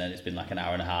 minutes, and then it's been like an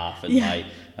hour and a half, and like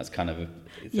that's kind of a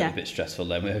bit stressful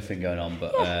then with everything going on,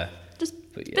 but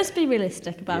just be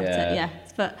realistic about it.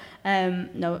 But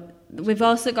no, we've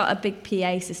also got a big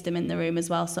PA system in the room as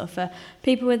well, so for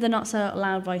people with the not so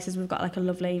loud voices, we've got like a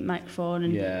lovely microphone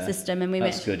and system, and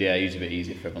that's good. Usually a bit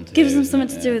easier for everyone to gives them something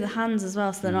to do with the hands as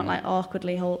well, so they're not like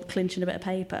awkwardly clinching a bit of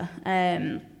paper.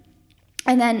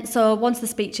 And then, so once the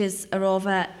speeches are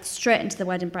over, straight into the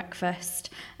wedding breakfast,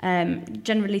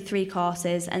 generally 3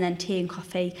 courses, and then tea and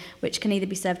coffee, which can either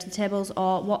be served to the tables,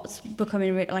 or what's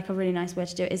becoming like a really nice way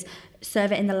to do it is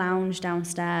serve it in the lounge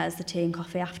downstairs, the tea and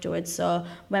coffee afterwards. So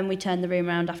when we turn the room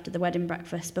around after the wedding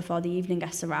breakfast, before the evening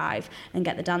guests arrive and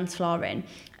get the dance floor in,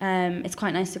 it's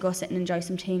quite nice to go sit and enjoy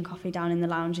some tea and coffee down in the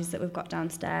lounges that we've got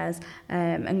downstairs,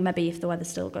 and maybe if the weather's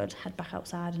still good, head back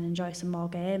outside and enjoy some more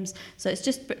games. So it's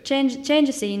just change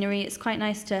of scenery. It's quite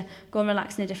nice to go and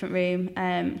relax in a different room.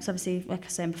 So obviously, like I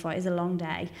was saying before, it is a long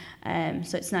day,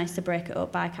 so it's nice to break it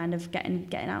up by kind of getting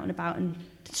out and about and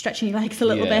stretching your legs a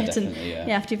little bit, and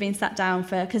after you've been sat down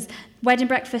because wedding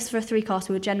breakfast for a 3-course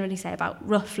we would generally say about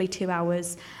roughly 2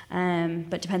 hours,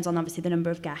 but depends on obviously the number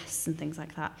of guests and things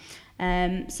like that.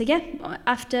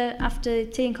 After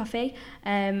tea and coffee,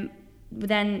 we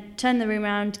then turn the room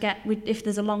around. If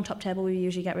there's a long top table, we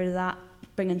usually get rid of that,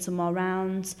 bring in some more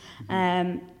rounds.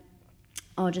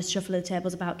 Or just shuffle the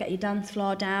tables about, get your dance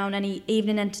floor down, any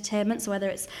evening entertainment, so whether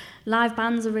it's live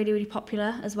bands are really, really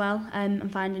popular as well, I'm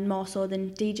finding more so than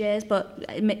DJs, but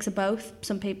a mix of both.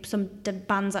 Some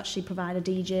bands actually provide a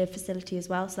DJ facility as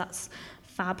well, so that's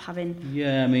fab having 2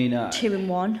 in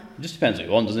 1. It just depends what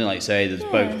you want, doesn't it? Like you say, there's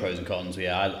both pros and cons.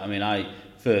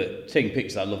 For taking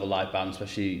pictures, I love a live band,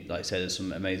 especially, like I say, there's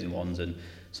some amazing ones, and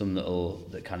some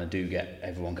that kind of do get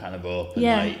everyone kind of up,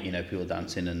 and people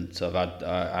dancing, and so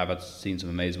I've seen some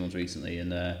amazing ones recently, and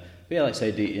like I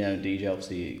say, DJ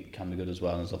obviously can be good as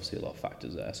well, and there's obviously a lot of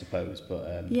factors there, I suppose,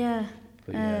 but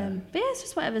it's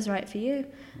just whatever's right for you,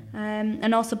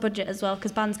 and also budget as well,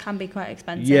 because bands can be quite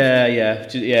expensive.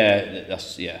 Definitely.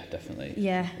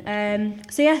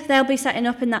 They'll be setting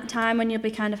up in that time when you'll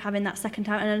be kind of having that second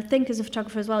time, and I think as a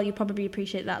photographer as well, you probably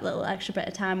appreciate that little extra bit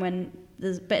of time when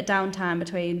there's a bit of downtime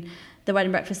between the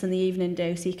wedding breakfast and the evening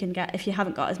do, so you can get, if you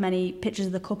haven't got as many pictures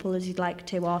of the couple as you'd like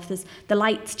to, or if there's the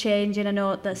lights changing. I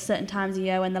know there's certain times of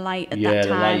year when the light at that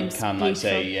time the light can, like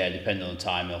say, depending on the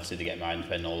time, obviously they get married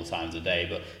depending on all the times of the day,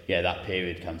 but that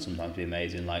period can sometimes be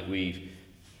amazing. Like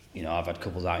I've had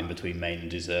couples out in between main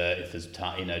and dessert, if there's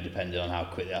time, depending on how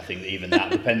quickly, I think even that,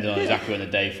 depending on exactly when the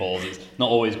day falls, it's not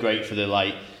always great for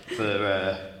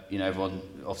everyone.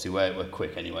 Obviously we're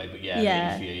quick anyway, but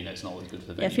it's not always good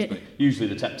for the venues, but usually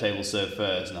the tables serve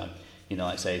first, and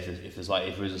like say if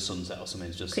there is a sunset or something,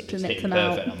 it's just hitting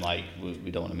perfect, and I'm like,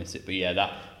 we don't want to miss it, but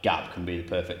that gap can be the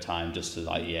perfect time just to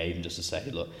even just to say,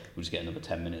 look, we'll just get another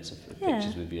 10 minutes of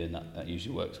pictures with you, and that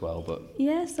usually works well. But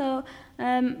so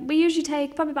we usually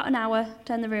take probably about an hour,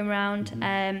 turn the room around.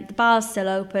 The bar's still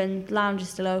open, the lounge is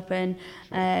still open,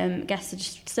 guests are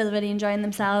just still really enjoying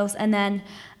themselves, and then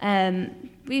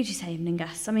we usually say evening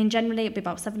guests. I mean, generally it'd be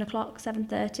about 7 o'clock,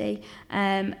 7:30,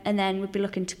 and then we'd be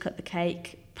looking to cut the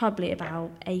cake probably about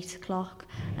 8 o'clock.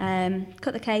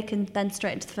 Cut the cake and then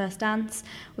straight into the first dance.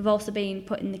 We've also been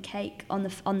putting the cake on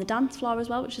the dance floor as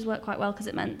well, which has worked quite well, because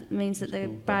it means that the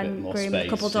bride and groom, the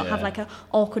couple, don't have like a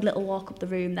awkward little walk up the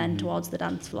room then towards the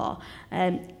dance floor.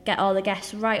 Get all the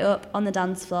guests right up on the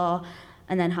dance floor,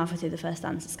 and then halfway through the first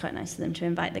dance, it's quite nice for them to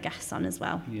invite the guests on as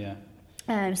well.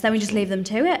 So then we just leave them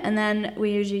to it, and then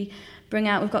we usually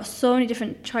we've got so many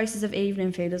different choices of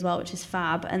evening food as well, which is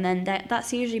fab, and then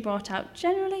that's usually brought out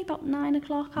generally about 9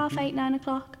 o'clock, half 8, 9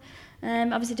 o'clock.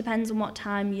 Obviously depends on what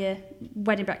time your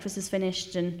wedding breakfast is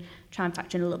finished, and try and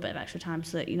factor in a little bit of extra time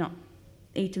so that you're not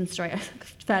eating straight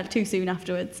too soon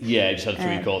afterwards. Just had a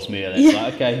 3-course meal, and it's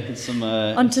like, okay, it's some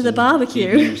onto the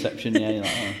barbecue reception. You're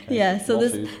like, okay, so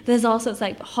there's also, it's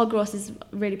like hog roast is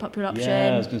a really popular option.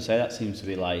 I was going to say that seems to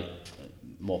be like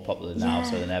more popular now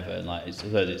so than ever, and like it's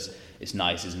it's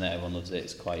nice, isn't it? Everyone loves it.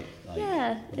 It's quite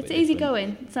like, it's easy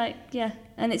going. It's like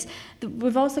and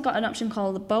we've also got an option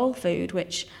called the bowl food,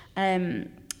 which kind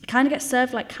of gets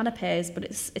served like canapes, but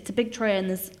it's a big tray and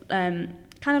there's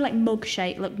kind of like mug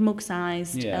shape, like mug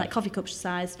sized, like coffee cup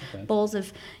sized bowls of.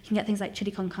 You can get things like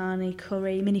chili con carne,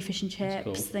 curry, mini fish and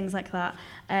chips, things like that.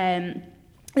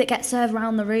 That get served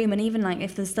around the room, and even like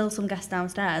if there's still some guests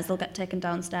downstairs, they'll get taken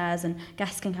downstairs and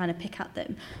guests can kind of pick at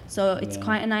them. So it's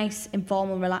quite a nice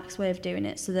informal, relaxed way of doing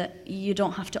it, so that you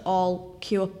don't have to all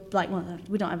queue up. Like, well,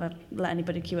 we don't ever let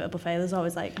anybody queue at a buffet. There's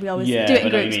always like we always do it in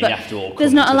groups, but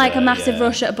there's not a massive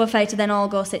rush at a buffet to then all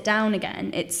go sit down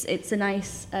again. It's a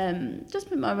nice, just a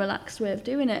bit more relaxed way of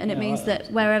doing it, and it means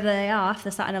that wherever they are, if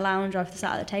they're sat in a lounge or if they're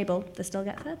sat at a table, they still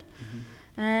get fed.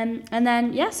 And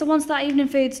then, so once that evening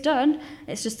food's done,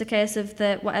 it's just a case of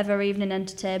whatever evening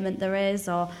entertainment there is,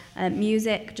 or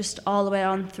music, just all the way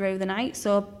on through the night.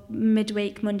 So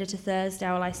midweek, Monday to Thursday,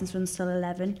 our licence runs till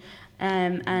 11,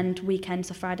 and weekends,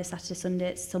 so Friday, Saturday, Sunday,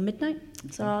 it's till midnight.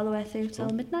 So all the way through till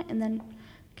midnight, and then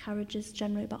carriage is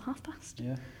generally about past.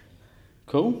 Yeah.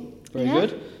 Cool. Very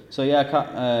good. So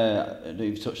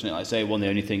you've touched on it. Like I say, one of the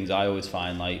only things I always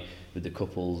find, like, with the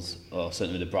couples, or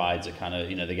certainly with the brides, are kind of,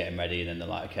 they're getting ready and then they're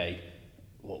like, okay,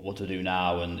 what do I do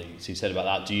now? And so you said about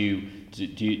that, do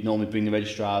you normally bring the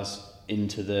registrars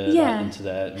into the into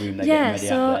their room they're getting ready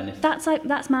at then? So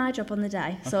that's my job on the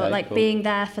day. So being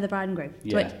there for the bride and groom.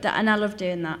 And I love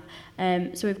doing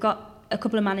that. So we've got a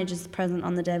couple of managers present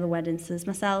on the day of a wedding. So there's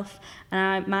myself,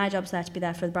 and my job's there to be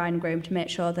there for the bride and groom, to make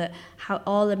sure that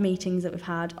all the meetings that we've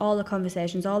had, all the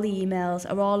conversations, all the emails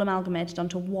are all amalgamated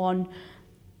onto one.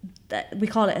 We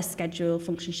call it a schedule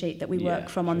function sheet that we work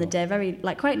from on the day, very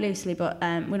quite loosely, but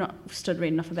we're not stood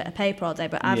reading off a bit of paper all day,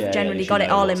 but I've generally got it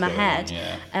all in my head.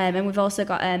 And we've also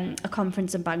got a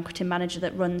conference and banqueting manager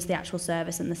that runs the actual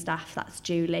service and the staff. That's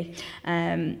Julie.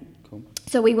 Cool.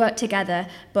 So we work together,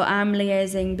 but I'm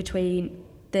liaising between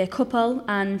the couple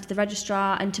and the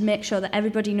registrar, and to make sure that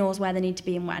everybody knows where they need to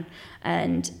be and when,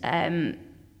 and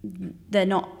they're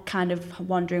not kind of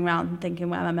wandering around and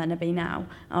thinking, where am I meant to be now,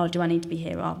 or do I need to be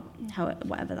here, or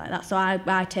whatever like that. So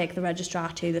I take the registrar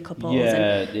to the couples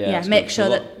and make sure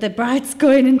that the bride's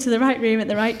going into the right room at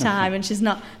the right time, and she's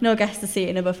no guests are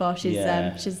seeing her before she's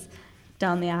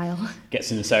down the aisle.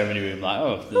 Gets in the ceremony room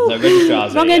like, there's no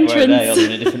registrars wrong here, entrance. where are they?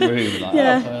 In a different room.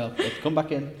 Like, come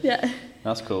back in. Yeah.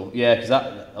 That's cool. Yeah, because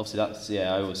I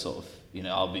always sort of,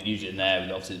 I'll be usually in there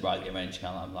with obviously the bride getting ready,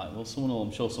 I'm like, well,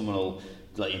 I'm sure someone will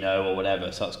let you know or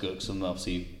whatever, so that's good. Some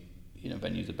obviously,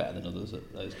 venues are better than others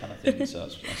at those kind of things, so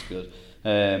that's good.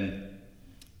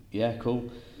 Cool.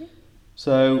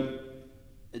 So,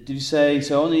 did you say,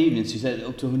 so on the evenings, you said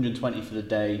up to 120 for the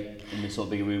day in this sort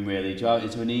of bigger room, really? Is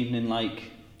there an evening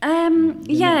like?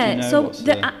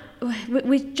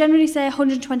 We generally say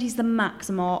 120 is the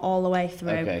maximum all the way through.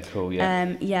 Okay, cool,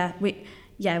 yeah. We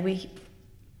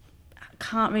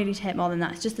can't really take more than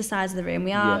that. It's just the size of the room.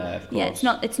 It's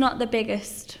not the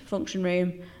biggest function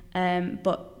room,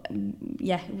 but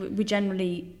we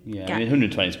generally get. I mean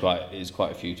 120 is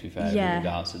quite a few, to be fair.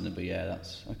 Regards, isn't it? But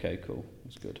that's okay, cool.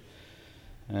 That's good.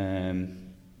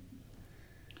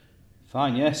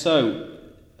 Fine, so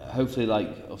hopefully,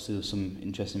 obviously there's some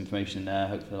interesting information in there.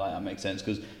 Hopefully, that makes sense,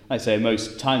 because, like I say,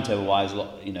 most timetable wise, a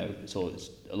lot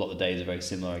of the days are very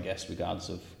similar, I guess, regardless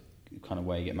of kind of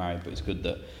where you get married. But it's good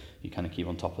that you kind of keep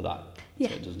on top of that,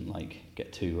 so it doesn't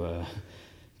get too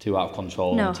out of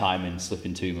control and timing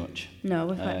slipping too much. No,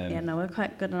 we're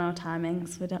quite good on our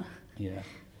timings. We don't. Yeah,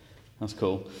 that's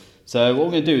cool. So what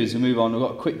we're going to do is move on. We've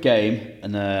got a quick game,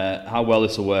 and how well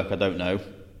this will work, I don't know.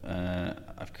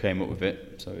 I've came up with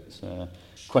it, so it's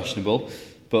questionable.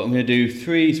 But I'm going to do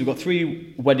three. So we've got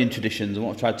three wedding traditions, and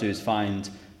what I've tried to do is find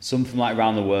some from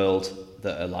around the world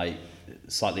that are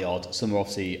slightly odd. Some are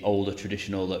obviously older,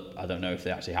 traditional, that I don't know if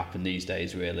they actually happen these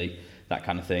days, really, that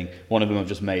kind of thing. One of them I've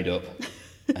just made up,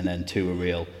 and then two are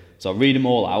real. So I'll read them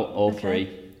all out, all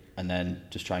three, and then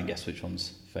just try and guess which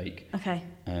one's fake. Okay.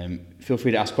 Feel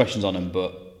free to ask questions on them,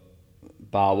 but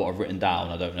bar what I've written down,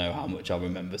 I don't know how much I'll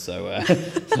remember. So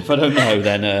if I don't know,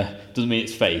 then doesn't mean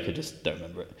it's fake, I just don't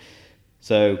remember it.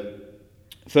 So,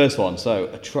 first one. So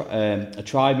a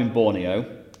tribe in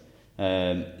Borneo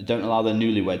don't allow their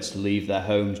newlyweds to leave their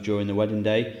homes during the wedding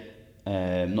day,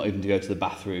 not even to go to the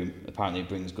bathroom. Apparently it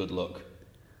brings good luck.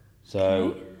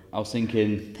 So I was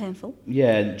thinking, painful.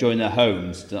 Yeah, during their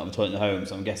homes, do not have a toilet in their homes.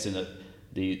 So I'm guessing that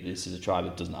this is a tribe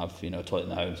that doesn't have a toilet in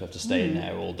their homes, so have to stay in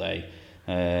there all day.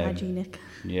 Hygienic.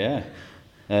 Yeah.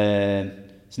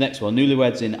 So next one,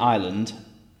 newlyweds in Ireland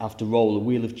have to roll a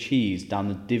wheel of cheese down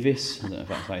the Divis, I don't know if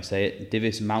that's how you say it,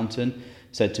 Divis mountain.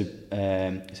 Said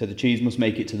the cheese must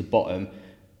make it to the bottom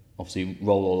obviously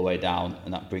roll all the way down,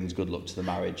 and that brings good luck to the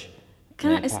marriage.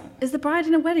 Is the bride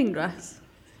in a wedding dress?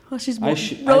 Or she's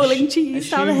rolling cheese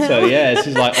down a hill? So, yeah, this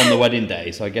is like on the wedding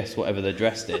day, so I guess whatever they're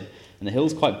dressed in. And the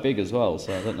hill's quite big as well,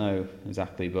 so I don't know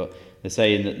exactly, but they're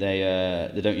saying that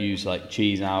they don't use like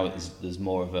cheese now. There's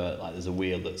more of there's a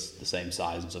wheel that's the same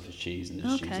size and stuff as cheese, and they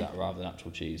just use that rather than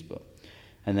actual cheese.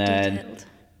 And then Detailed.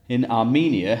 In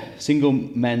Armenia, single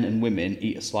men and women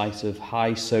eat a slice of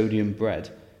high sodium bread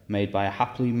made by a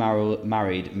happily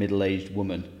married middle-aged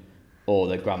woman or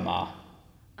their grandma.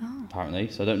 Oh. Apparently,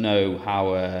 so I don't know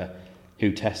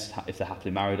who tests if they're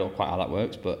happily married or quite how that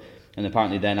works, and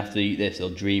apparently then after they eat this, they'll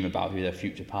dream about who their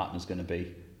future partner's going to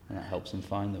be, and that helps them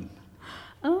find them.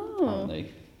 Oh.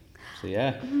 Apparently. So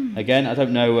yeah, again, I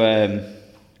don't know.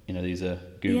 These are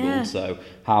Googled, so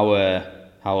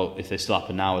how if they still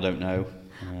happen now, I don't know.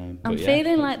 I'm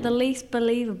feeling like the least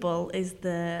believable is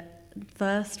the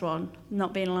first one,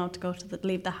 not being allowed to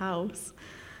leave the house.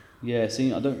 Yeah,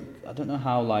 see, I don't know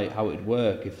how it'd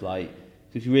work if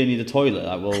you really need a toilet.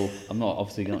 I'm not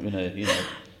obviously not gonna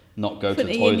not go to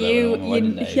the toilet on a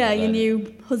wedding day. Yeah, your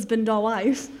new husband or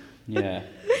wife. Yeah.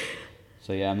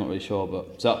 So yeah, I'm not really sure,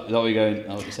 but is that what you're going?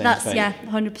 What you're saying? That's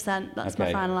 100%. That's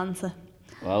my final answer.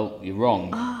 Well, you're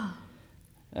wrong.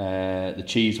 The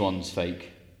cheese one's fake.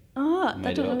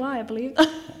 I don't know why I believe that.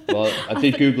 Well, I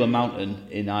did Google a mountain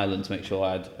in Ireland to make sure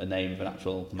I had a name of an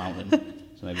actual mountain.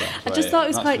 So maybe that's I just thought it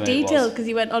was quite detailed because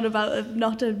you went on about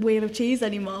not a wheel of cheese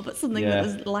anymore, but something that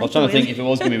was like. I was trying to think if it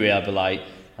was going to be weird, I'd be like,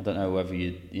 I don't know whether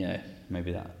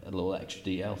maybe that a little extra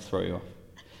detail throw you off.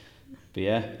 But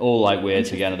yeah, all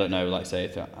weirds again. I don't know, say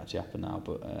if that actually happened now,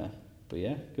 but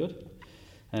yeah, good.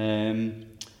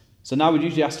 So now we'd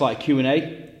usually ask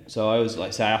Q&A. So I always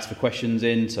I ask for questions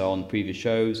in. So on previous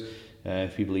shows,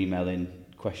 if people email in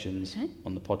questions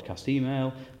on the podcast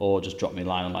email, or just drop me a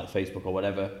line on Facebook or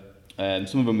whatever.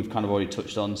 Some of them we've kind of already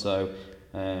touched on. So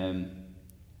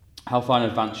how far in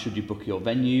advance should you book your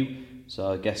venue?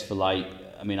 So I guess for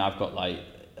I've got I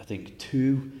think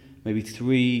 2, maybe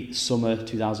 3 summer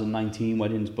 2019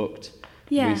 weddings booked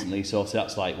recently. So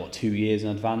that's 2 years in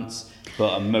advance.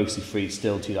 But I'm mostly free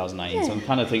still 2019. So I'm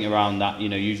kind of thinking around that,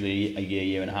 usually a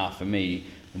year and a half for me.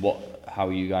 How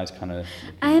are you guys kind of?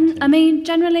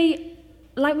 Generally,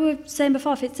 like we were saying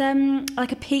before, if it's a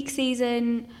peak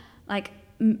season,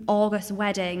 August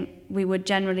wedding, we would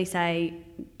generally say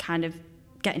kind of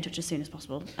get in touch as soon as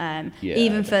possible.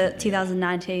 Even for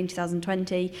 2019,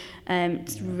 2020,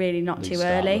 it's really not too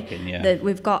early.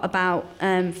 We've got about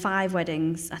 5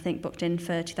 weddings, I think, booked in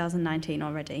for 2019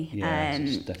 already.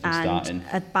 It's definitely and starting.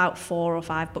 About 4 or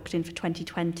 5 booked in for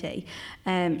 2020.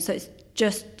 So it's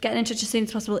just getting in touch as soon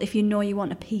as possible if you know you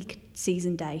want a peak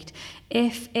season date.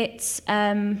 If it's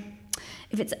any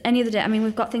other day,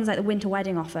 we've got things like the winter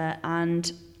wedding offer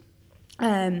and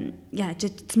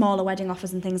just smaller wedding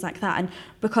offers and things like that. And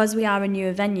because we are a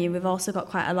newer venue, we've also got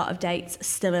quite a lot of dates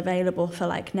still available for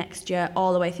next year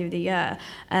all the way through the year.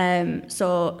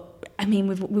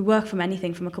 We work from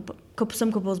anything from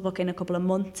some couples book in a couple of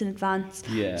months in advance,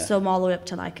 some all the way up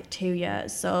to 2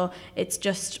 years. So it's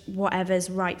just whatever's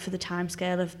right for the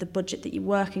timescale of the budget that you're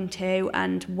working to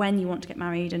and when you want to get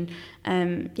married, and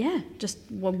just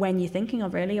when you're thinking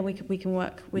of really. We can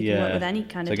work with any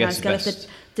kind of timescale.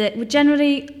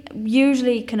 We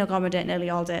usually can accommodate nearly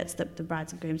all dates that the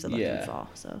brides and grooms are looking for.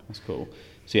 So that's cool.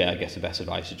 So I guess the best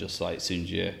advice is just as soon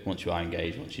as once you are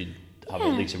engaged, once you have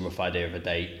at least a rough idea of a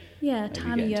date. Time maybe of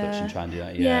get in year. touch and try and do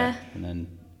that, and then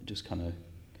just kind of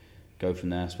go from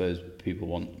there. I suppose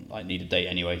people need a date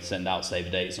anyway to send out,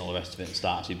 save dates and all the rest of it, and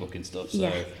start actually booking stuff. So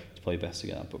it's probably best to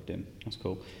get that booked in. That's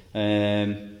cool.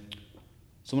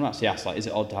 Someone actually asked, is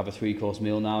it odd to have a 3-course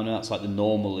meal now? No, that's the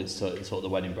normal is sort of the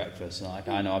wedding breakfast. And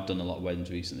I know I've done a lot of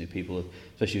weddings recently. People,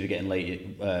 especially if you're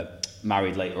getting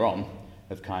married later on,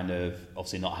 have kind of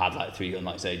obviously not had 3,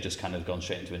 and just kind of gone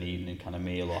straight into an evening kind of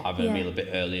meal, or have a meal a bit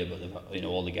earlier, but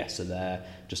all the guests are there.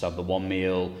 Just have the one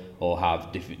meal, or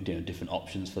have different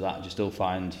options for that. Do you still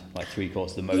find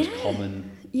 3-course the most common?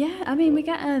 Yeah, we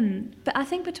get but I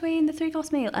think between the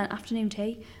 3-course meal and afternoon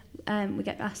tea, we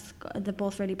get asked. They're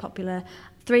both really popular.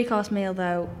 3-course meal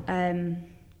though,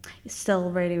 it's still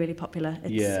really, really popular.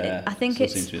 I think it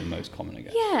seems to be the most common, I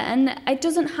guess. Yeah, and it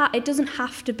doesn't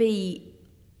have to be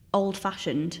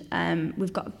old-fashioned.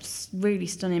 We've got a really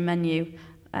stunning menu.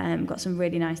 Got some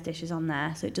really nice dishes on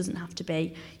there, so it doesn't have to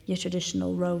be your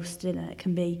traditional roast dinner. It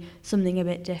can be something a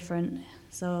bit different.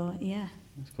 So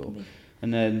that's cool.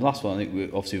 And then the last one, I think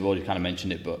we've already kind of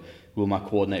mentioned it, but will my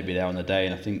coordinator be there on the day?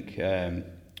 And I think I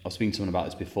was speaking to someone about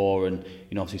this before, and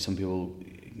obviously some people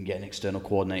can get in external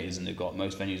coordinators, and they've got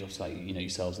most venues, obviously, like, you know,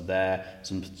 yourselves are there.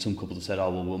 Some couples have said, oh,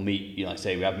 well, we'll meet, you know, like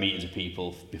say we have meetings with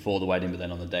people before the wedding, but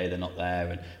then on the day they're not there,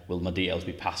 and will my details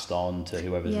be passed on to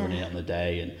whoever's running it on the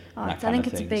day, and that kind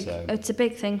of thing. It's a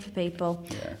big thing for people.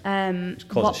 It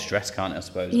causes stress, can't it, I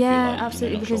suppose? Yeah, if you're,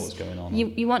 absolutely, not because sure what's going on,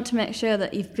 you want to make sure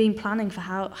that you've been planning for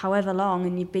however long,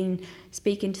 and you've been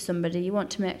speaking to somebody. You want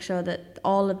to make sure that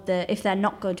if they're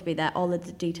not going to be there, all of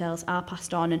the details are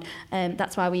passed on, and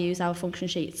that's why we use our function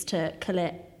sheets to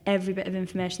collate every bit of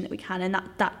information that we can, and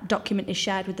that document is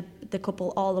shared with the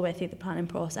couple all the way through the planning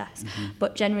process.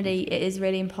 But generally it is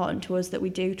really important to us that we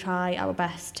do try our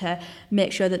best to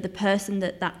make sure that the person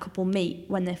that couple meet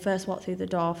when they first walk through the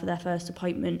door for their first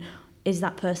appointment is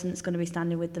that person that's going to be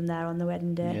standing with them there on the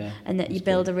wedding day, and that you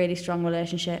build a really strong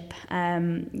relationship. I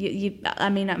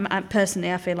mean, I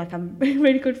personally, I feel like I'm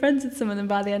really good friends with some of them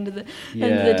by the end of the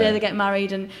day they get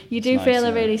married, and you do feel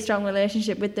a really strong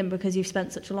relationship with them because you've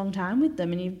spent such a long time with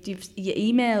them, and you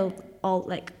email all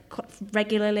like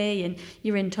regularly, and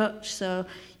you're in touch, so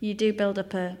you do build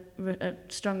up a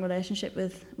strong relationship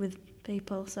with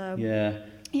people. So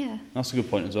yeah, that's a good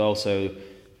point as well. So,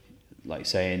 like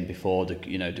saying before,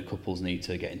 do couples need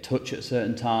to get in touch at a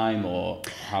certain time, or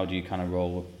how do you kind of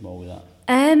roll with that?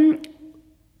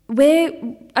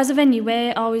 As a venue,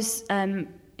 we're always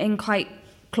in quite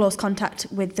close contact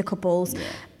with the couples.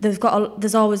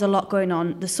 There's always a lot going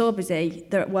on. They're so busy.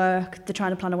 They're at work. They're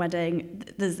trying to plan a wedding.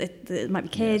 There might be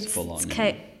kids. It's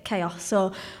chaos.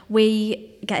 So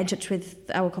we get in touch with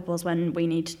our couples when we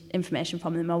need information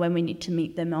from them, or when we need to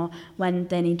meet them, or when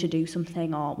they need to do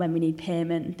something, or when we need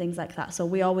payment and things like that. So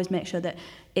we always make sure that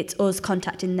it's us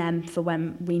contacting them for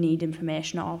when we need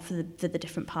information, or for the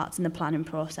different parts in the planning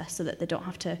process, so that they don't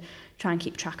have to try and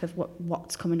keep track of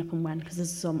what's coming up and when, because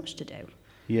there's so much to do.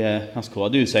 Yeah, that's cool. I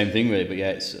do the same thing really, but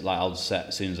it's like I'll just set,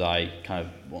 as soon as I kind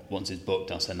of, once it's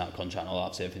booked, I'll send out a contract, and I'll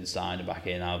have everything signed and back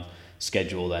in. I'll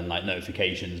schedule then like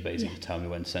notifications basically to tell me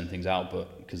when to send things out.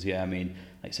 But because I mean,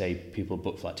 like say people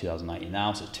book for like 2019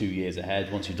 now, so it's 2 years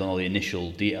ahead. Once you've done all the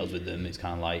initial details with them, it's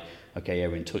kind of like, okay,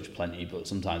 we're in touch plenty, but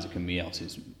sometimes it can be,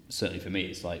 obviously, certainly for me,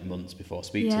 it's like months before I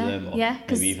speak to them, or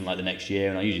maybe even like the next year.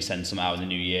 And I usually send some out in the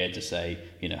new year to say,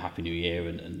 Happy New Year,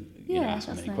 and ask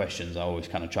them any questions. I always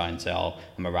kind of try and say,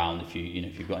 I'm around if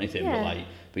you've got anything.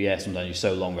 But sometimes you're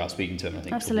so long without speaking to them. I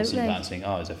think people sometimes think,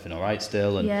 is everything all right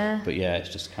still? And but it's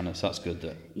just kind of, so that's good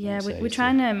that. We try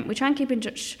and keep in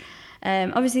touch.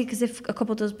 Obviously, because if a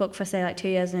couple does book for say like 2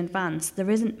 years in advance, there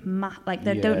isn't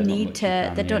they don't need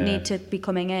to be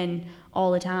coming in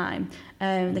all the time.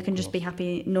 They can just be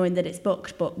happy knowing that it's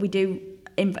booked. But we do,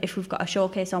 if we've got a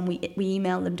showcase on, we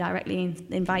email them directly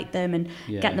and invite them and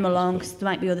get them along, because there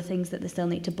might be other things that they still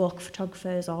need to book,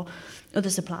 photographers or other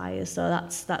suppliers. So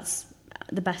that's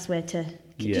the best way to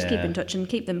just keep in touch and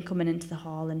keep them coming into the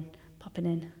hall and popping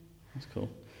in. That's cool.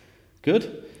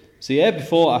 Good. So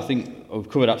before, I think we've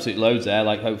covered absolutely loads there.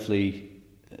 Like hopefully,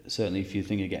 certainly if you're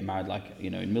thinking of getting married, like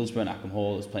in Middlesbrough and Ackham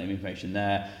Hall, there's plenty of information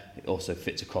there. It also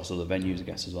fits across other venues, I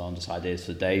guess, as well, and just ideas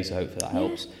for the day. So hopefully that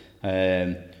helps.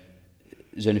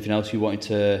 Is there anything else you wanted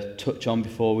to touch on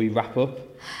before we wrap up?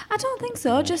 I don't think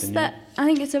so. Just that I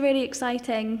think it's a really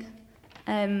exciting.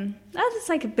 It's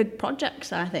like a big project.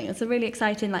 So I think it's a really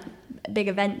exciting, like, big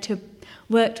event to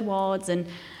work towards, and.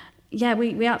 Yeah,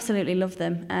 we absolutely love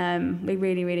them. We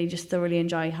really, really just thoroughly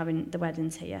enjoy having the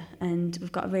weddings here, and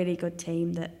we've got a really good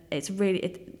team that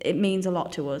it means a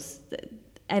lot to us.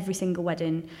 Every single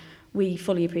wedding, we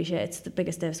fully appreciate it's the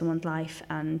biggest day of someone's life,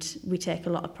 and we take a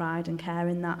lot of pride and care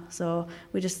in that. So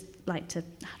we just like to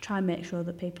try and make sure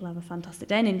that people have a fantastic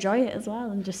day and enjoy it as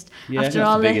well. And just after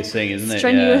all the biggest thing, isn't it?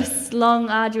 Strenuous, long,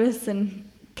 arduous, and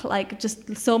like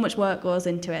just so much work goes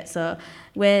into it. So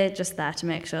we're just there to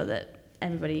make sure that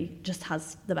everybody just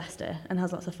has the best day and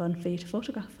has lots of fun for you to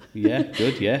photograph.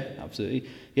 Good, absolutely.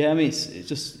 I mean, it's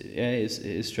just,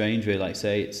 it's strange really, like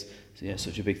say, it's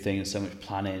such a big thing, and so much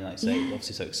planning, like say,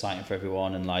 obviously so exciting for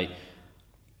everyone, and like,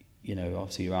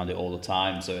 obviously you're around it all the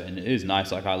time, so, and it is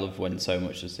nice, like I love when so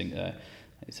much, just think that,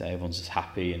 like say, everyone's just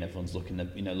happy, and everyone's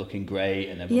looking great,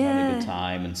 and everyone's having a good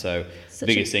time, and so the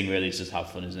biggest thing really is just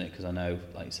have fun, isn't it? Because I know,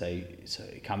 like say, so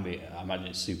it can be, I imagine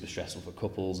it's super stressful for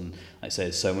couples, and like say,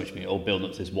 there's so much all building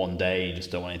up to this one day, you just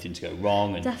don't want anything to go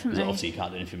wrong, and obviously you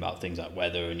can't do anything about things like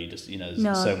weather, and you just,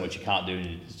 there's so much you can't do,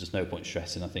 and there's just no point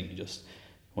stressing. I think you just,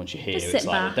 once you're here, it's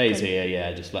like the day's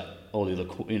here, just let all the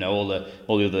other,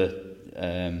 all the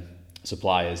other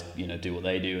suppliers, do what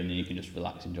they do, and then you can just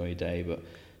relax, enjoy your day. But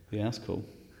yeah, that's cool.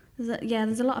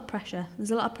 There's a lot of pressure.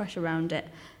 There's a lot of pressure around it.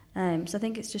 So I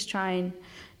think it's just trying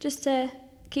just to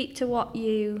keep to what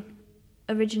you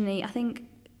originally, I think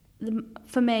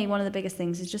for me, one of the biggest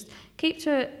things is just keep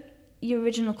to your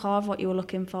original core of what you were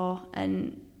looking for,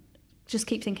 and just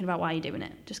keep thinking about why you're doing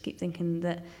it. Just keep thinking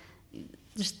that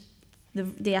just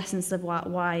the essence of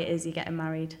why it is you're getting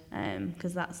married,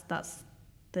 because that's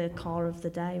the core of the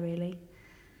day, really.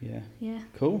 Yeah.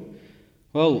 Cool.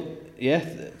 Well,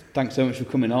 thanks so much for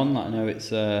coming on. I know it's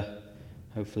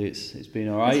hopefully it's been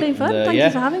all right. It's been fun. Thank you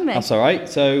for having me. That's all right.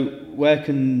 So where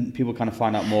can people kind of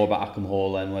find out more about Acklem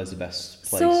Hall, and where's the best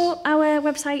place? So our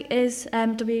website is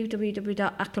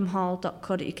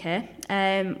www.acklemhall.co.uk.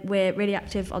 We're really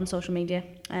active on social media,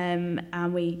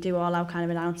 and we do all our kind of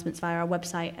announcements via our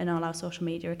website and all our social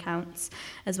media accounts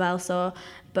as well. So,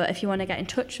 but if you want to get in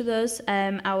touch with us,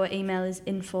 our email is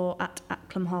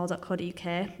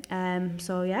info@acklemhall.co.uk.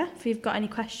 So yeah, if you've got any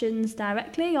questions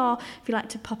directly, or if you'd like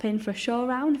to pop in for a show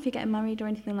round, if you're getting married or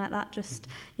anything like that, just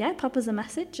pop us a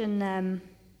message and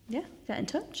get in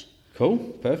touch. Cool,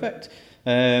 perfect.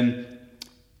 So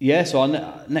our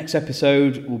next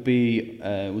episode will be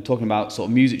we're talking about sort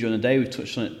of music during the day. We've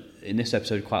touched on it in this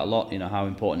episode quite a lot, how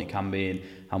important it can be and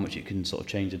how much it can sort of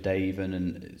change the day even,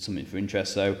 and it's something for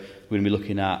interest. So we're going to be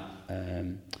looking at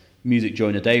music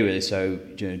during the day, really. So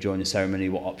during the ceremony,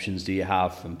 what options do you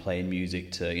have from playing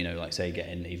music to, like say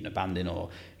getting even a band in, or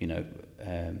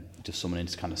just someone in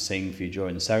to kind of sing for you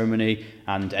during the ceremony,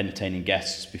 and entertaining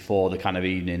guests before the kind of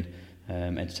evening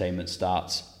entertainment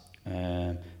starts.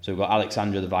 So we've got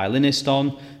Alexandra the violinist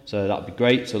on, so that'd be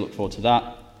great, so look forward to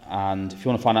that. And if you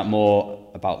want to find out more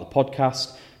about the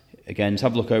podcast, again, just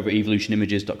have a look over at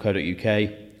evolutionimages.co.uk.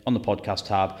 On the podcast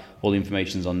tab, all the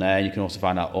information's on there, and you can also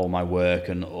find out all my work,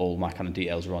 and all my kind of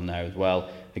details are on there as well.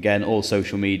 Again, all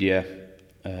social media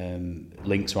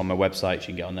links are on my website, so you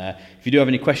can get on there. If you do have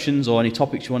any questions or any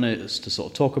topics you want us to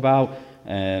sort of talk about,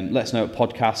 let us know at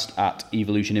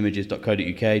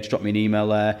podcast@evolutionimages.co.uk. Just drop me an email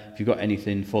there. If you've got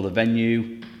anything for the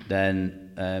venue,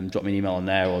 then drop me an email on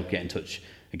there, or get in touch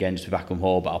again just with Acklem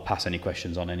Hall, but I'll pass any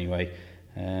questions on anyway.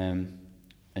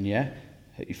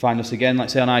 You find us again, like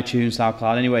say on iTunes,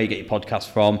 SoundCloud, anywhere you get your podcast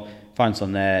from. Find us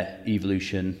on there,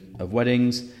 Evolution of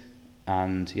Weddings.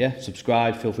 And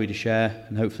subscribe, feel free to share,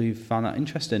 and hopefully you've found that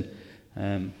interesting.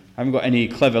 I haven't got any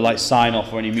clever sign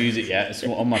off or any music yet. It's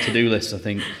on my to-do list. I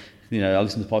think, I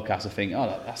listen to the podcast, I think,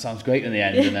 that sounds great in the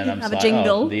end, and then I'm just like,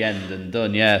 the end and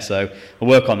done. So I'll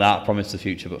work on that, I promise the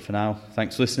future. But for now,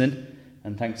 thanks for listening,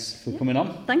 and thanks for coming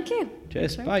on. Thank you.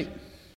 Cheers, bye.